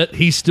for Pitt.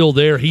 He's still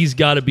there. He's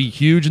got to be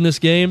huge in this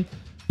game.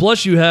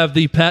 Plus, you have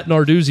the Pat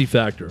Narduzzi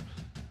factor.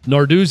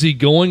 Narduzzi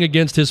going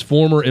against his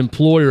former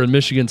employer in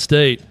Michigan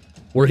State,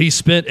 where he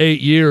spent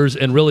 8 years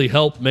and really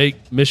helped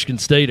make Michigan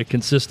State a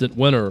consistent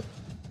winner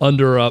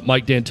under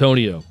Mike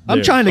D'Antonio.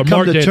 I'm trying to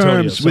come to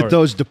terms with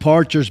those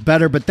departures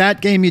better, but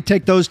that game, you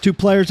take those two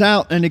players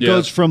out, and it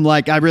goes from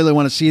like, I really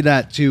want to see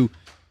that to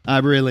I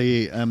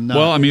really am not.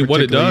 Well, I mean, what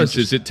it does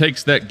is it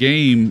takes that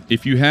game.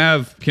 If you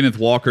have Kenneth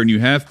Walker and you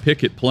have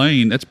Pickett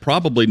playing, that's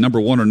probably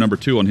number 1 or number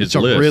 2 on his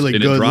list, really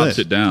and good it drops list.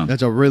 It down.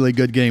 That's a really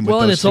good game. With well,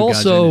 those and it's two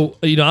also, guys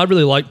in it. you know, I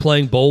really like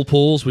playing bowl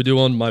pools. We do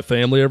on my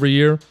family every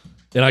year,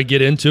 and I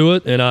get into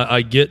it, and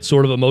I get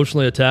sort of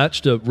emotionally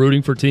attached to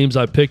rooting for teams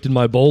I picked in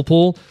my bowl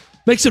pool.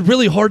 Makes it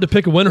really hard to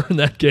pick a winner in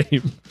that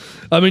game.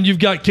 I mean, you've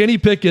got Kenny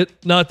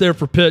Pickett not there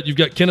for Pitt. You've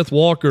got Kenneth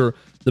Walker,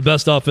 the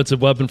best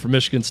offensive weapon for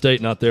Michigan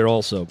State, not there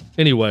also.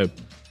 Anyway,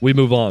 we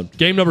move on.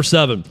 Game number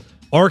 7,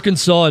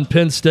 Arkansas and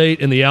Penn State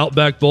in the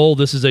Outback Bowl.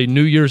 This is a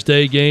New Year's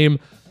Day game,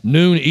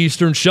 noon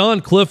Eastern.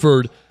 Sean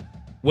Clifford,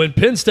 when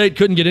Penn State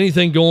couldn't get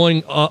anything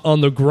going on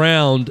the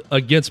ground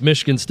against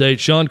Michigan State,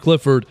 Sean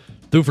Clifford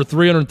threw for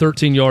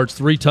 313 yards,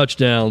 3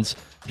 touchdowns.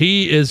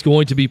 He is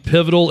going to be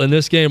pivotal in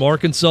this game.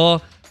 Arkansas,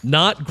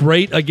 not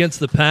great against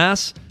the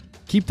pass.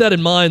 Keep that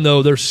in mind,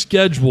 though. Their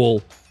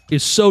schedule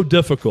is so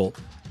difficult.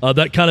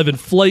 That kind of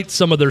inflates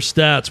some of their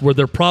stats where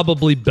they're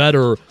probably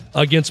better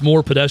against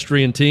more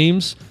pedestrian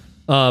teams.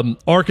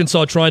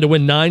 Arkansas trying to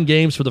win 9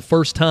 games for the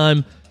first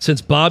time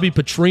since Bobby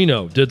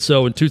Petrino did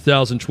so in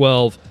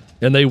 2012,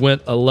 and they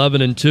went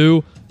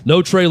 11-2.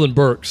 No Treylon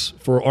Burks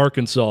for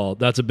Arkansas.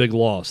 That's a big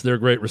loss. They're a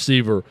great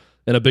receiver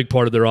and a big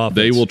part of their offense.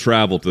 They will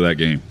travel to that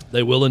game.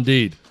 They will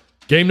indeed.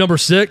 Game number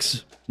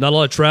 6, not a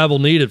lot of travel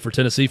needed for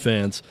Tennessee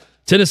fans.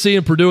 Tennessee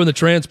and Purdue in the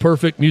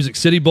TransPerfect Music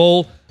City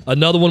Bowl.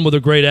 Another one with a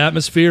great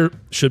atmosphere.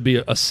 Should be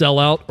a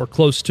sellout or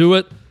close to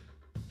it.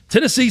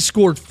 Tennessee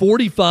scored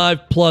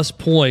 45-plus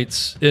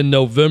points in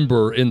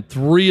November in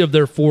 3 of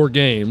their 4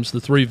 games, the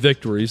 3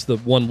 victories, the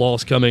 1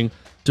 loss coming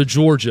to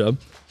Georgia.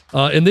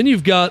 And then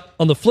you've got,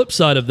 on the flip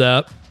side of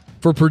that,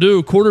 for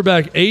Purdue,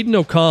 quarterback Aiden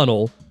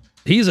O'Connell,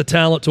 he's a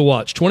talent to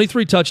watch.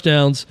 23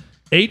 touchdowns,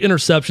 8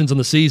 interceptions on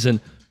the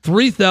season,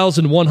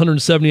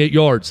 3,178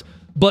 yards.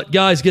 But,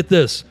 guys, get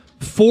this.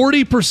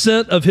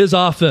 40% of his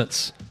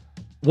offense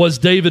was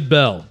David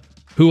Bell,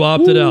 who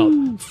opted out.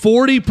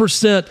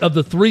 40% of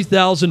the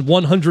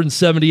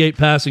 3,178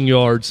 passing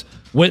yards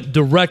went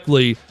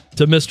directly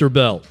to Mr.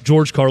 Bell.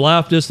 George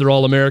Karlaftis, their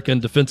All-American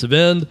defensive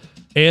end,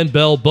 and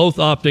Bell both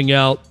opting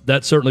out.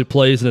 That certainly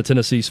plays in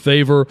Tennessee's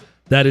favor.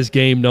 That is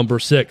game number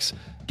 6.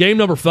 Game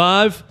number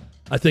 5,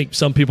 I think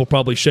some people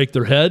probably shake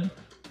their head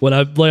when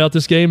I lay out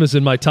this game, is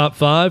in my top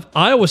 5.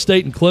 Iowa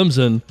State and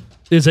Clemson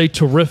is a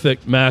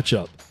terrific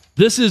matchup.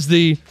 This is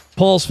the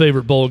Paul's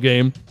favorite bowl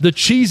game, the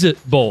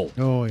Cheez-It Bowl,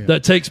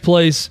 that takes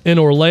place in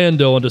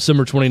Orlando on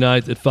December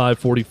 29th at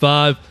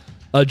 5:45.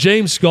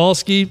 James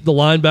Skalski, the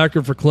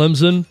linebacker for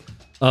Clemson,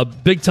 a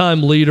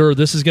big-time leader.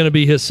 This is going to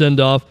be his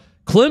send-off.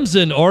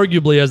 Clemson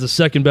arguably has the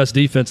second-best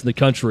defense in the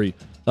country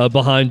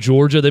behind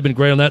Georgia. They've been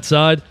great on that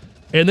side.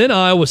 And then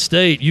Iowa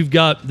State, you've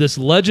got this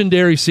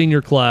legendary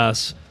senior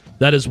class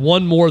that has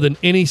won more than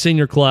any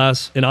senior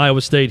class in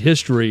Iowa State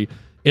history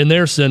in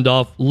their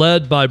send-off,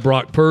 led by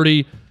Brock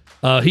Purdy.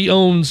 He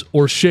owns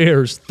or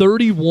shares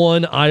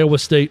 31 Iowa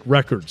State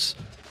records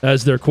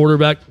as their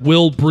quarterback.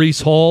 Will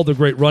Breece Hall, the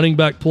great running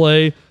back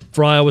play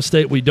for Iowa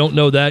State? We don't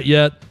know that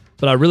yet,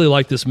 but I really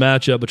like this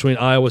matchup between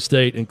Iowa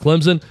State and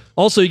Clemson.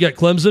 Also, you got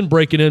Clemson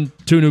breaking in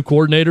 2 new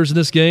coordinators in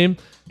this game,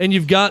 and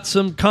you've got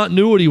some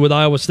continuity with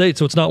Iowa State,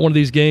 so it's not one of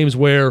these games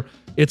where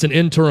it's an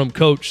interim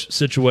coach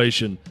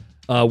situation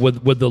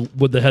with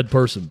the head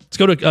person. Let's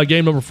go to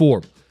game number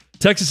 4.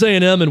 Texas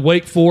A&M and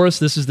Wake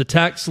Forest. This is the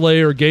Tax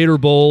Slayer Gator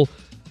Bowl,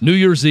 New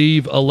Year's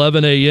Eve,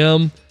 11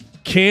 a.m.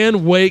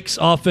 Can Wake's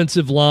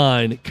offensive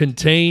line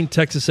contain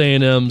Texas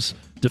A&M's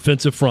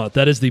defensive front?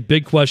 That is the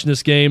big question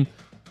this game.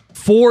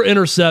 4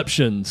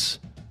 interceptions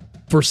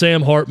for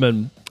Sam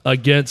Hartman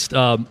against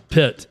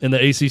Pitt in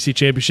the ACC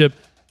Championship.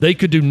 They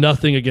could do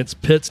nothing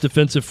against Pitt's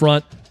defensive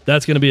front.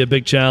 That's going to be a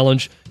big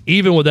challenge.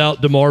 Even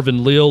without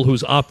DeMarvin Leal,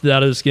 who's opted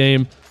out of this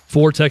game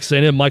for Texas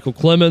A&M, Michael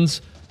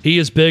Clemens, he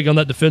is big on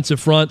that defensive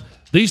front.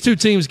 These two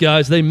teams,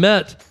 guys, they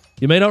met.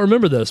 You may not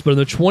remember this, but in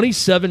the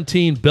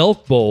 2017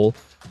 Belk Bowl,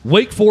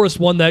 Wake Forest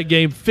won that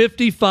game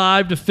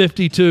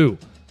 55-52.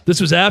 This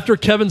was after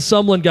Kevin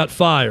Sumlin got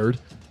fired,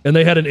 and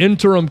they had an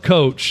interim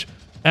coach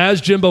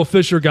as Jimbo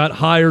Fisher got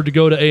hired to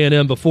go to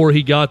A&M before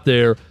he got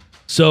there.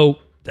 So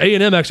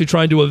A&M actually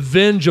trying to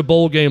avenge a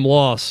bowl game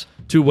loss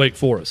to Wake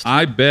Forest.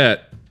 I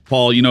bet,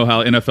 Paul, you know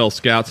how NFL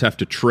scouts have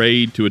to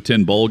trade to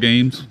attend bowl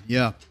games?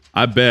 Yeah.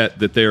 I bet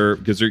that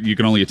because you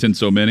can only attend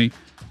so many.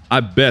 I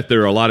bet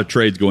there are a lot of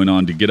trades going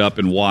on to get up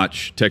and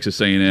watch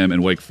Texas A&M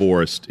and Wake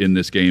Forest in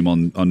this game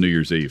on New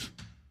Year's Eve.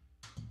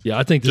 Yeah,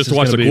 I think this just to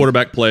watch the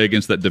quarterback play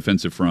against that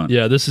defensive front.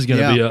 Yeah, this is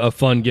going to be a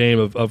fun game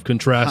of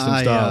contrasting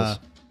styles.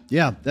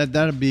 Yeah,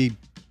 that'll be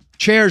 –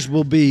 chairs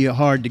will be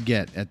hard to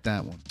get at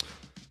that one.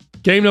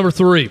 Game number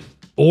 3,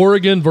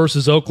 Oregon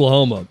versus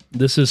Oklahoma.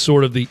 This is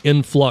sort of the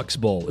Influx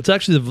Bowl. It's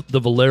actually the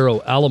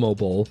Valero Alamo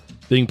Bowl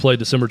being played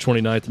December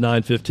 29th,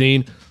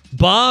 9:15.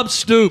 Bob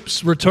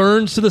Stoops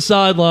returns to the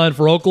sideline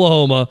for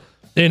Oklahoma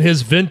in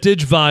his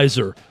vintage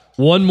visor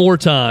one more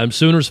time.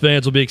 Sooners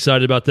fans will be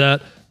excited about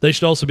that. They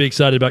should also be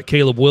excited about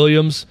Caleb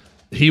Williams.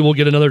 He will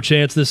get another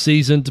chance this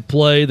season to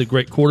play, the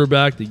great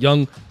quarterback, the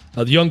young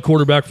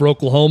quarterback for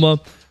Oklahoma.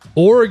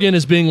 Oregon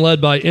is being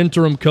led by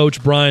interim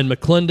coach Brian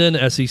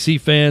McClendon. SEC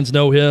fans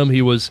know him.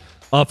 He was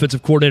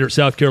offensive coordinator at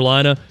South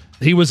Carolina.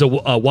 He was a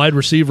wide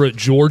receiver at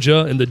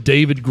Georgia in the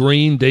David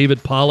Green,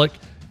 David Pollock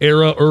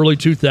era, early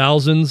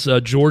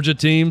 2000s Georgia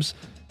teams.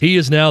 He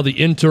is now the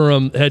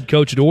interim head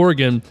coach at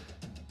Oregon.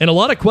 And a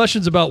lot of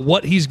questions about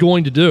what he's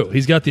going to do.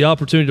 He's got the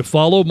opportunity to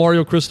follow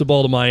Mario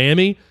Cristobal to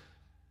Miami.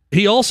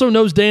 He also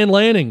knows Dan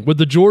Lanning with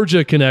the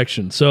Georgia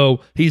connection.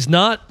 So he's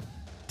not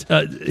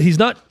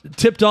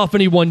tipped off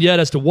anyone yet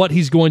as to what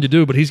he's going to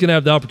do, but he's going to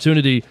have the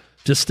opportunity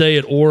to stay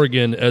at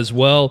Oregon as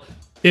well.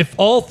 If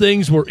all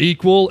things were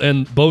equal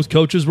and both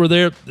coaches were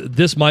there,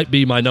 this might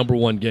be my number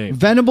 1 game.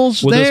 Venables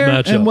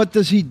there, and what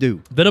does he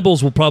do?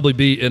 Venables will probably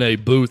be in a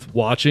booth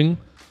watching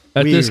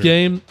at this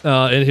game,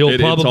 and he'll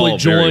probably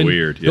join.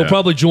 Weird, yeah. He'll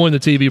probably join the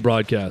TV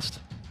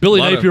broadcast.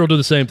 Billy Napier will do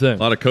the same thing.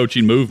 A lot of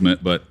coaching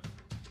movement, but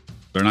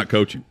they're not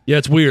coaching. Yeah,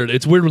 it's weird.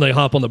 It's weird when they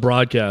hop on the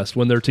broadcast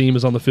when their team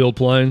is on the field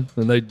playing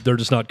and they're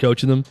just not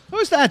coaching them.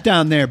 Who's that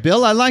down there,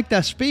 Bill? I like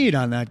that speed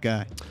on that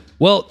guy.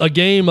 Well, a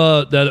game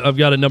that I've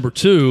got at number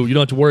 2, you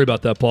don't have to worry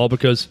about that, Paul,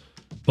 because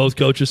both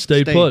coaches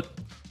stayed put.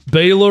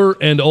 Baylor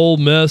and Ole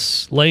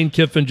Miss. Lane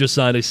Kiffin just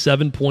signed a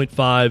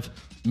 $7.5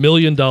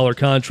 million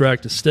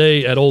contract to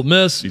stay at Ole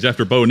Miss. He's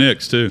after Bo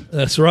Nix, too.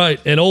 That's right.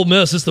 And Ole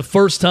Miss is the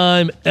first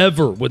time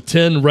ever with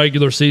 10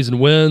 regular season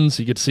wins.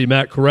 You get to see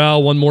Matt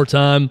Corral one more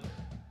time.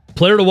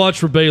 Player to watch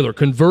for Baylor,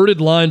 converted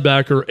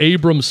linebacker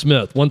Abram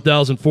Smith,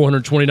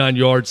 1,429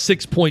 yards,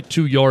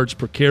 6.2 yards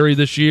per carry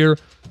this year.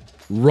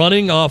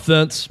 Running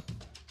offense,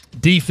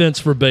 defense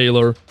for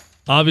Baylor.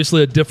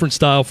 Obviously a different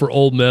style for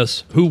Ole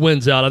Miss. Who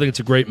wins out? I think it's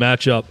a great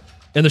matchup.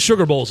 And the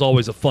Sugar Bowl is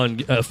always a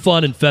fun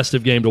and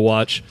festive game to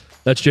watch.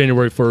 That's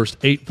January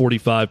 1st,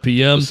 8:45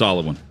 p.m. A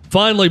solid one.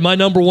 Finally, my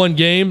number one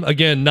game,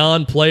 again,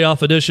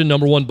 non-playoff edition,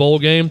 number one bowl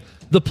game,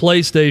 the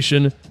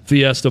PlayStation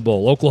Fiesta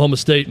Bowl. Oklahoma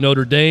State,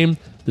 Notre Dame.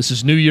 This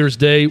is New Year's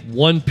Day,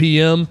 1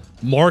 p.m.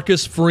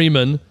 Marcus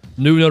Freeman,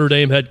 new Notre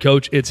Dame head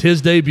coach. It's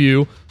his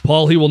debut.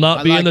 Paul, he will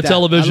not be in the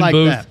television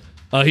booth.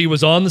 He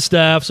was on the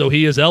staff, so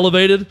he is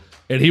elevated,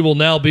 and he will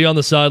now be on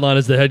the sideline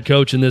as the head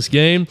coach in this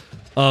game.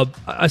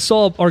 I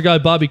saw our guy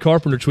Bobby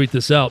Carpenter tweet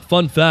this out.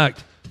 Fun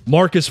fact,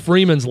 Marcus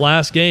Freeman's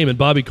last game, and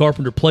Bobby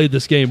Carpenter played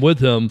this game with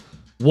him,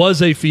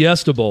 was a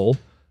Fiesta Bowl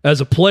as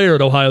a player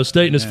at Ohio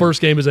State, and his first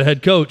game as a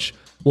head coach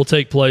will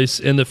take place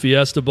in the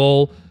Fiesta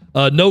Bowl.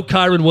 No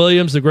Kyron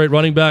Williams, the great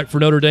running back for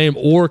Notre Dame,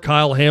 or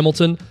Kyle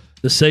Hamilton,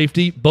 the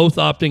safety, both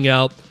opting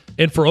out.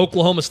 And for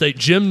Oklahoma State,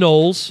 Jim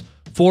Knowles,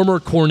 former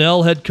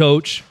Cornell head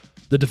coach,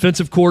 the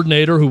defensive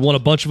coordinator who won a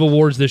bunch of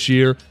awards this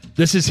year.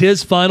 This is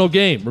his final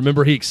game.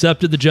 Remember, he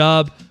accepted the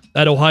job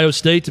at Ohio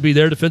State to be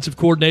their defensive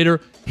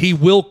coordinator. He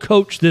will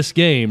coach this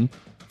game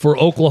for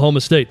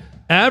Oklahoma State.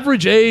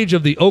 Average age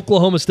of the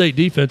Oklahoma State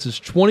defense is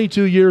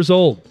 22 years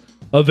old.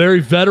 A very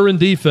veteran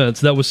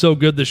defense that was so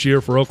good this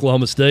year for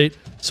Oklahoma State.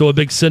 So a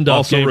big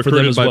send-off game for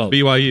them as well. Also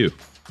recruited by BYU.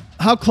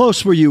 How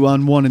close were you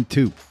on 1 and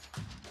 2?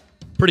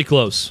 Pretty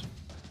close.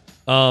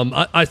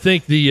 I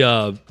think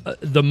the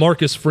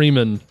Marcus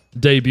Freeman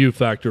debut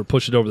factor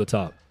pushed it over the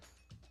top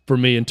for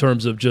me in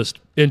terms of just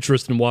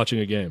interest in watching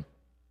a game.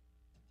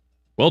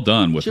 Well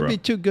done, Withrow. Should be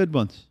two good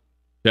ones.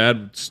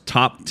 Chad's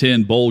top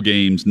 10 bowl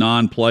games,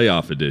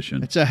 non-playoff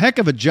edition. It's a heck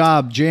of a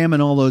job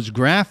jamming all those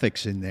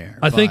graphics in there.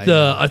 I think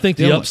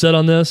the upset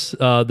on this,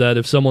 that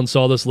if someone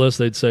saw this list,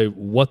 they'd say,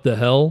 "What the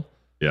hell?"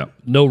 Yeah.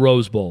 No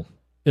Rose Bowl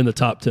in the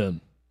top 10.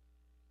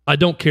 I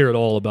don't care at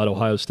all about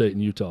Ohio State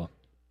and Utah.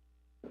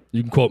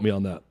 You can quote me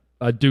on that.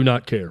 I do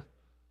not care.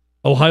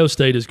 Ohio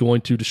State is going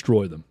to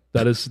destroy them.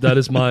 That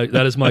is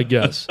my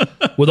guess.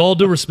 With all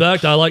due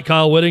respect, I like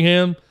Kyle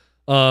Whittingham.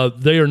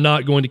 They are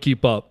not going to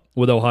keep up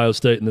with Ohio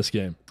State in this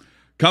game.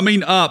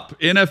 Coming up,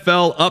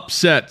 NFL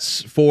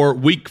upsets for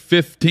Week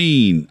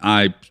 15.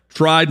 I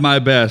tried my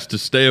best to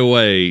stay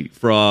away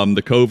from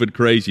the COVID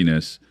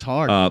craziness. It's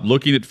hard.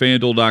 Looking at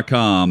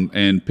FanDuel.com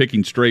and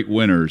picking straight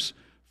winners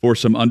for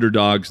some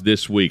underdogs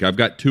this week. I've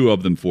got 2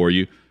 of them for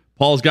you.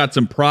 Paul's got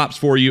some props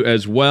for you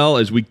as well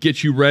as we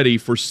get you ready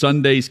for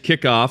Sunday's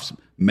kickoffs.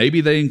 Maybe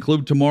they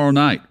include tomorrow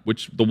night,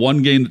 which the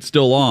one game that's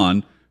still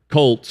on,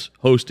 Colts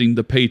hosting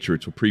the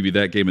Patriots. We'll preview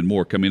that game and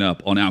more coming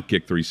up on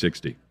Outkick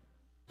 360.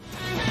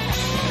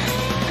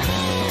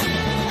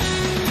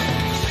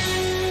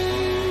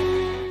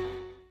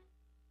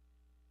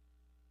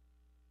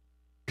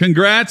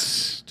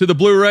 Congrats to the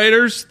Blue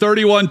Raiders,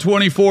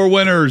 31-24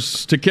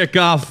 winners to kick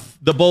off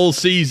the bowl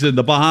season.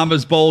 The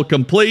Bahamas Bowl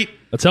complete.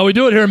 That's how we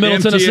do it here in Middle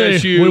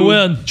Tennessee. We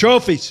win.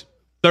 Trophies.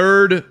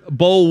 Third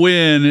bowl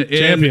win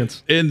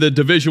Champions in the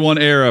Division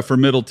I era for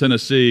Middle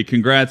Tennessee.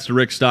 Congrats to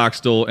Rick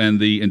Stockstill and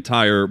the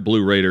entire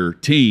Blue Raider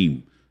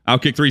team.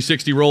 Outkick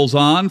 360 rolls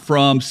on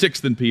from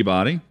 6th and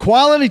Peabody.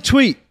 Quality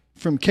tweet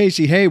from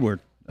Casey Hayward,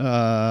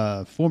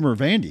 former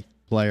Vandy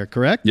player,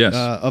 correct? Yes.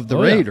 Of the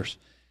Raiders.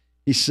 Yeah.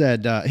 He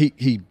said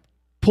he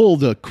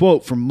pulled a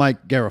quote from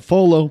Mike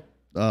Garafolo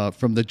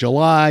from the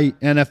July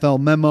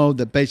NFL memo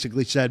that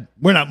basically said,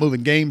 we're not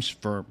moving games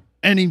for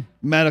any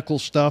medical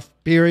stuff,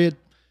 period,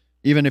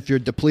 even if you're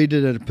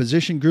depleted at a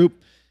position group.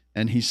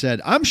 And he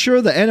said, I'm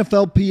sure the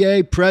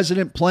NFLPA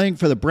president playing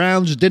for the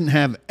Browns didn't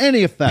have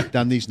any effect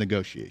on these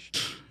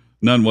negotiations.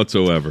 None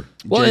whatsoever.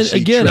 Well, and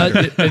again,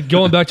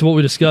 going back to what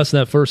we discussed in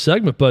that first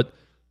segment, but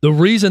the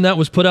reason that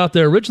was put out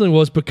there originally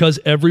was because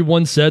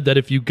everyone said that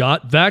if you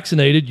got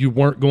vaccinated, you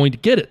weren't going to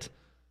get it.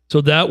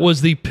 So that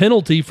was the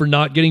penalty for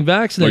not getting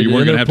vaccinated. Well, you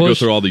weren't going to have to go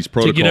through all these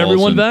protocols to get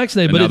everyone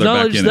vaccinated. But it's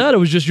not just that. It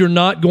was just you're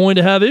not going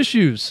to have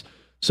issues.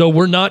 So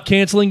we're not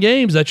canceling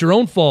games. That's your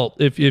own fault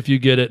if you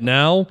get it.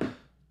 Now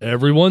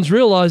everyone's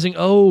realizing,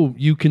 oh,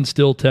 you can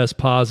still test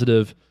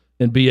positive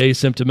and be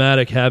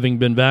asymptomatic having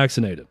been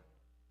vaccinated.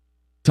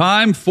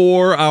 Time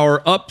for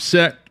our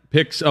upset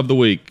picks of the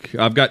week.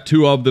 I've got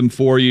 2 of them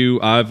for you.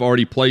 I've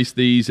already placed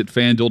these at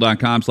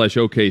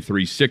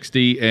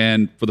FanDuel.com/OK360.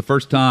 And for the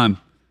first time,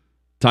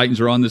 Titans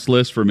are on this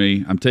list for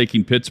me. I'm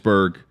taking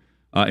Pittsburgh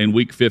in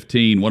Week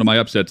 15. One of my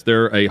upsets.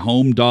 They're a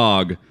home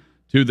dog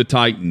to the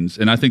Titans.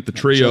 And I think the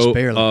trio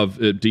of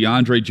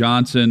DeAndre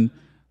Johnson,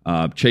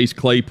 Chase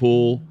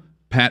Claypool,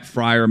 Pat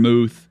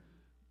Freiermuth,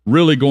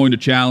 really going to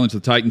challenge the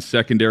Titans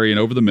secondary and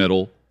over the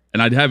middle.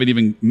 And I haven't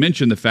even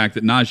mentioned the fact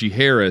that Najee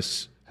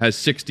Harris has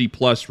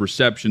 60-plus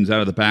receptions out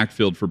of the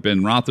backfield for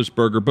Ben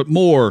Roethlisberger. But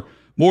more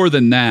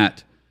than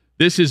that,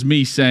 this is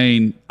me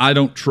saying I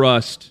don't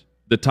trust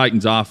the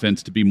Titans'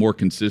 offense to be more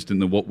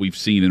consistent than what we've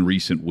seen in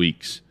recent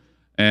weeks.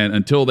 And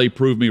until they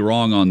prove me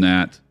wrong on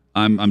that,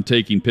 I'm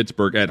taking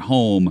Pittsburgh at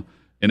home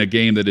in a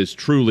game that is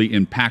truly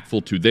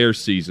impactful to their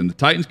season. The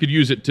Titans could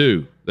use it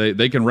too.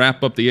 They can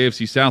wrap up the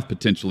AFC South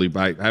potentially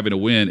by having a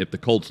win if the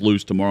Colts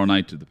lose tomorrow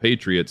night to the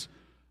Patriots.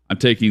 I'm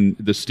taking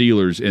the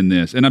Steelers in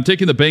this. And I'm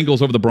taking the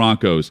Bengals over the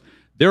Broncos.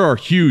 There are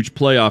huge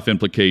playoff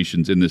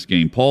implications in this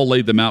game. Paul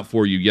laid them out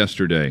for you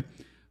yesterday.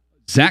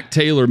 Zach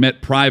Taylor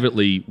met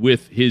privately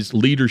with his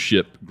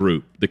leadership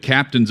group, the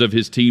captains of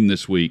his team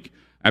this week,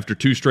 after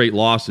 2 straight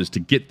losses to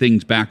get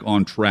things back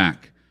on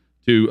track,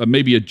 to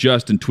maybe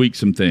adjust and tweak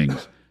some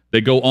things. They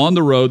go on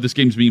the road. This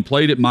game's being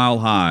played at Mile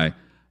High,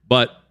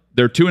 but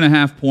they're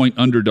 2.5-point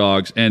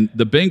underdogs, and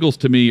the Bengals,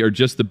 to me, are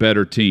just the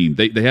better team.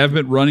 They haven't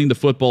been running the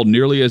football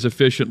nearly as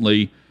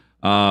efficiently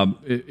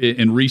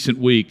in recent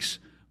weeks,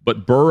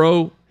 but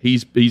Burrow,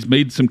 he's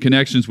made some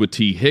connections with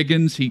T.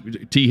 Higgins.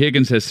 T.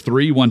 Higgins has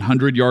 3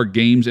 100-yard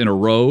games in a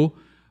row.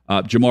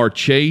 Jamar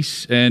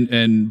Chase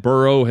and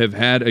Burrow have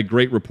had a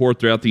great rapport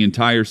throughout the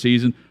entire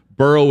season.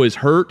 Burrow is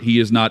hurt. He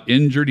is not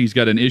injured. He's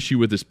got an issue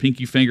with his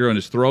pinky finger on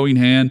his throwing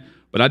hand,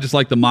 but I just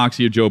like the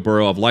moxie of Joe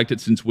Burrow. I've liked it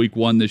since week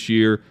 1 this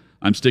year.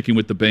 I'm sticking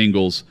with the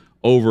Bengals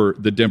over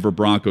the Denver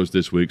Broncos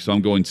this week, so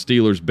I'm going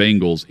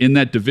Steelers-Bengals. In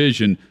that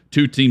division,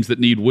 2 teams that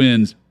need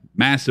wins,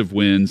 massive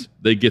wins,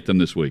 they get them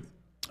this week.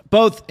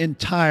 Both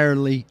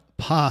entirely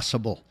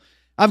possible.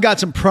 I've got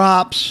some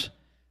props.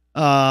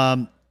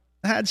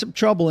 Had some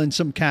trouble in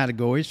some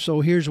categories,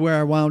 so here's where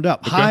I wound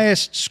up. Okay.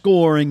 Highest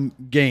scoring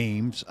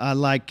games, I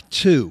like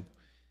 2.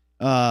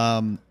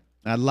 I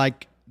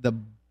like the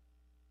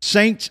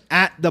Saints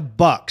at the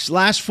Bucks.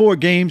 Last 4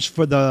 games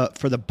for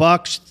the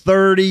Bucks,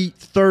 30,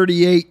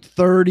 38,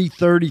 30,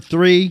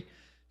 33.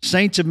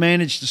 Saints have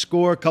managed to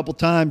score a couple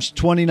times,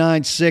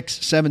 29-6,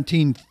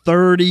 17,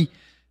 30.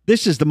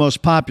 This is the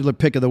most popular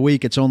pick of the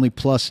week. It's only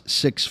plus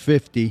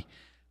 650.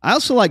 I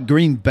also like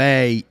Green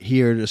Bay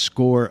here to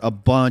score a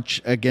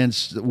bunch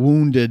against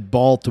wounded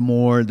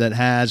Baltimore that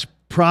has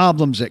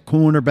problems at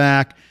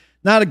cornerback.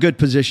 Not a good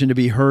position to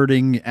be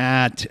hurting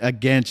at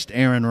against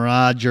Aaron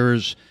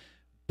Rodgers.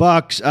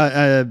 Bucks,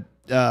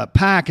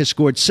 Pack has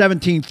scored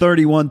 17,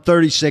 31,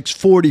 36,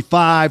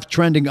 45,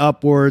 trending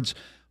upwards.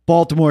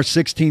 Baltimore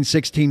 16,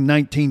 16,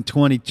 19,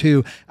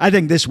 22. I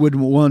think this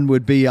one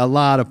would be a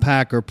lot of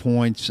Packer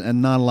points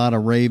and not a lot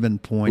of Raven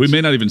points. We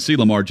may not even see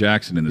Lamar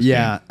Jackson in this game.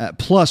 Yeah,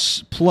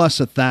 plus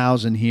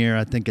 1,000 here.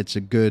 I think it's a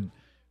good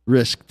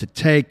risk to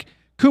take.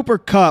 Cooper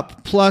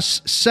Kupp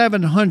plus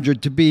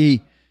 700 to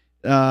be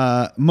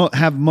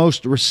have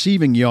most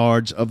receiving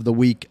yards of the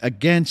week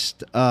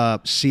against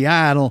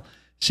Seattle.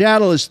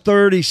 Seattle is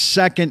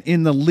 32nd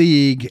in the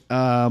league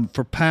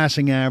for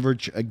passing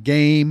average a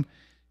game.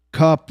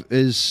 Kupp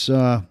is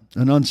an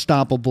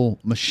unstoppable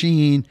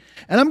machine.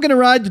 And I'm going to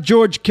ride the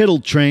George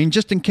Kittle train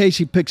just in case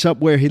he picks up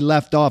where he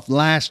left off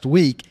last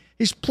week.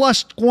 He's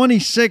plus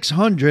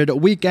 2,600 a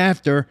week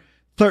after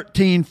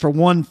 13 for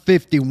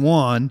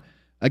 151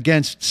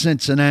 against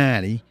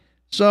Cincinnati.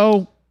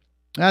 So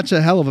that's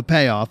a hell of a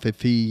payoff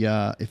if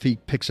he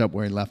picks up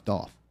where he left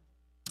off.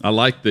 I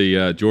like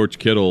the George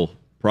Kittle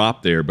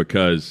prop there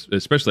because,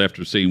 especially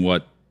after seeing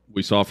what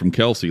we saw from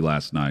Kelsey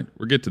last night.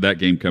 We'll get to that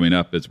game coming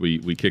up as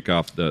we kick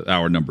off the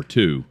hour number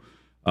 2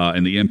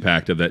 and the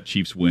impact of that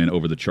Chiefs win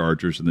over the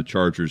Chargers and the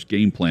Chargers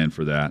game plan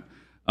for that.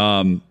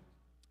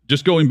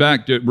 Just going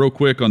back real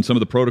quick on some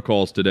of the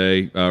protocols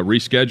today,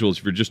 reschedules,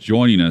 if you're just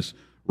joining us,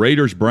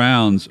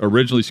 Raiders-Browns,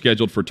 originally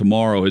scheduled for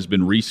tomorrow, has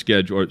been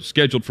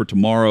scheduled for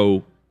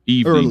tomorrow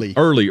evening.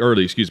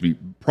 Early,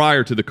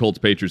 prior to the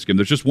Colts-Patriots game.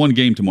 There's just one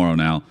game tomorrow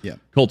now. Yeah.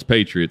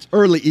 Colts-Patriots.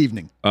 Early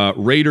evening.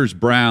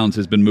 Raiders-Browns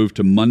has been moved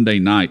to Monday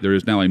night. There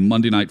is now a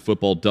Monday Night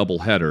Football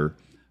doubleheader.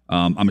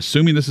 I'm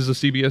assuming this is a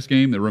CBS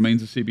game. That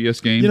remains a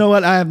CBS game. You know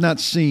what? I have not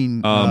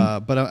seen,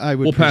 but I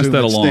would we'll pass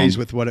that along. Stays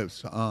with what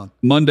it's on.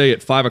 Monday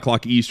at 5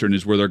 o'clock Eastern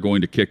is where they're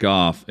going to kick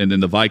off, and then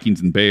the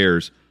Vikings and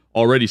Bears,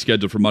 already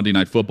scheduled for Monday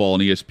Night Football on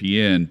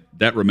ESPN,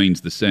 that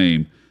remains the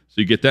same. So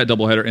you get that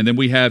doubleheader, and then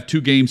we have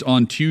 2 games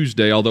on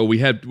Tuesday. Although we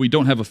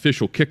don't have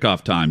official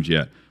kickoff times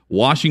yet.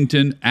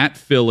 Washington at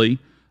Philly.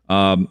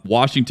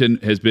 Washington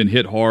has been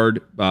hit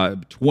hard.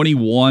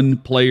 21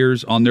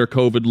 players on their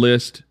COVID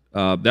list.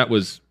 That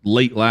was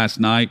late last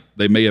night.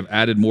 They may have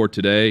added more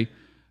today.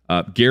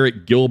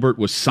 Garrett Gilbert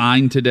was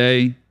signed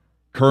today.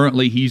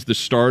 Currently, he's the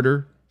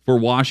starter for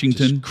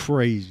Washington. Just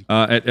crazy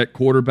at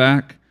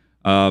quarterback.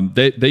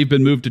 They've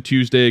been moved to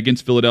Tuesday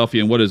against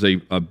Philadelphia, and what is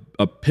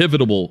a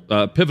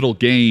pivotal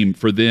game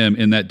for them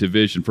in that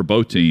division for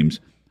both teams.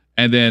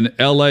 And then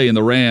L.A. and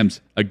the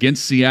Rams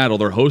against Seattle.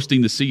 They're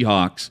hosting the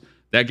Seahawks.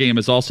 That game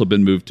has also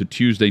been moved to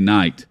Tuesday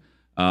night.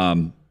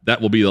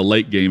 That will be the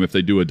late game if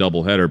they do a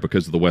doubleheader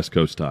because of the West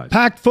Coast ties.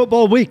 Packed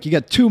football week. You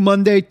got 2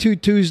 Monday, 2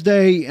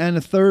 Tuesday, and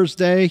a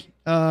Thursday.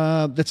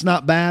 That's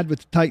not bad with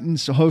the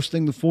Titans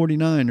hosting the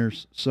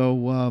 49ers.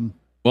 So,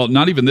 well,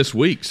 not even this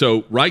week.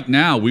 So right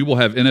now we will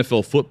have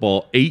NFL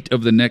football 8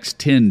 of the next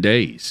 10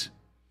 days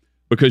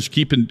because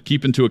keep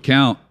into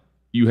account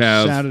you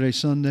have Saturday,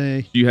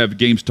 Sunday. You have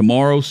games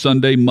tomorrow,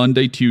 Sunday,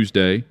 Monday,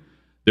 Tuesday.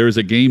 There is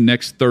a game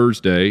next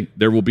Thursday.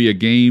 There will be a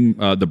game.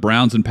 The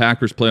Browns and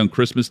Packers play on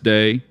Christmas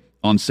Day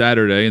on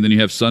Saturday, and then you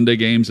have Sunday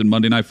games and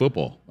Monday Night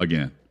Football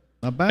again.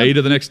 Not bad. 8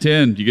 of the next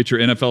 10, you get your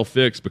NFL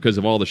fix because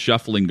of all the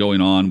shuffling going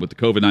on with the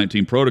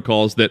COVID-19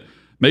 protocols that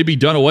may be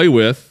done away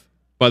with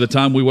by the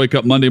time we wake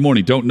up Monday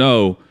morning. Don't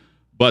know.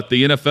 But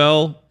the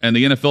NFL and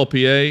the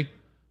NFLPA,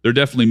 they're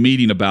definitely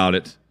meeting about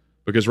it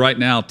because right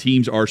now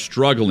teams are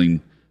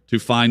struggling to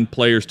find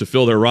players to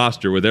fill their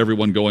roster with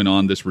everyone going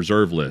on this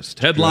reserve list.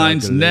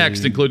 Headlines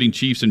next, including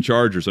Chiefs and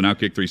Chargers on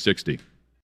Outkick 360.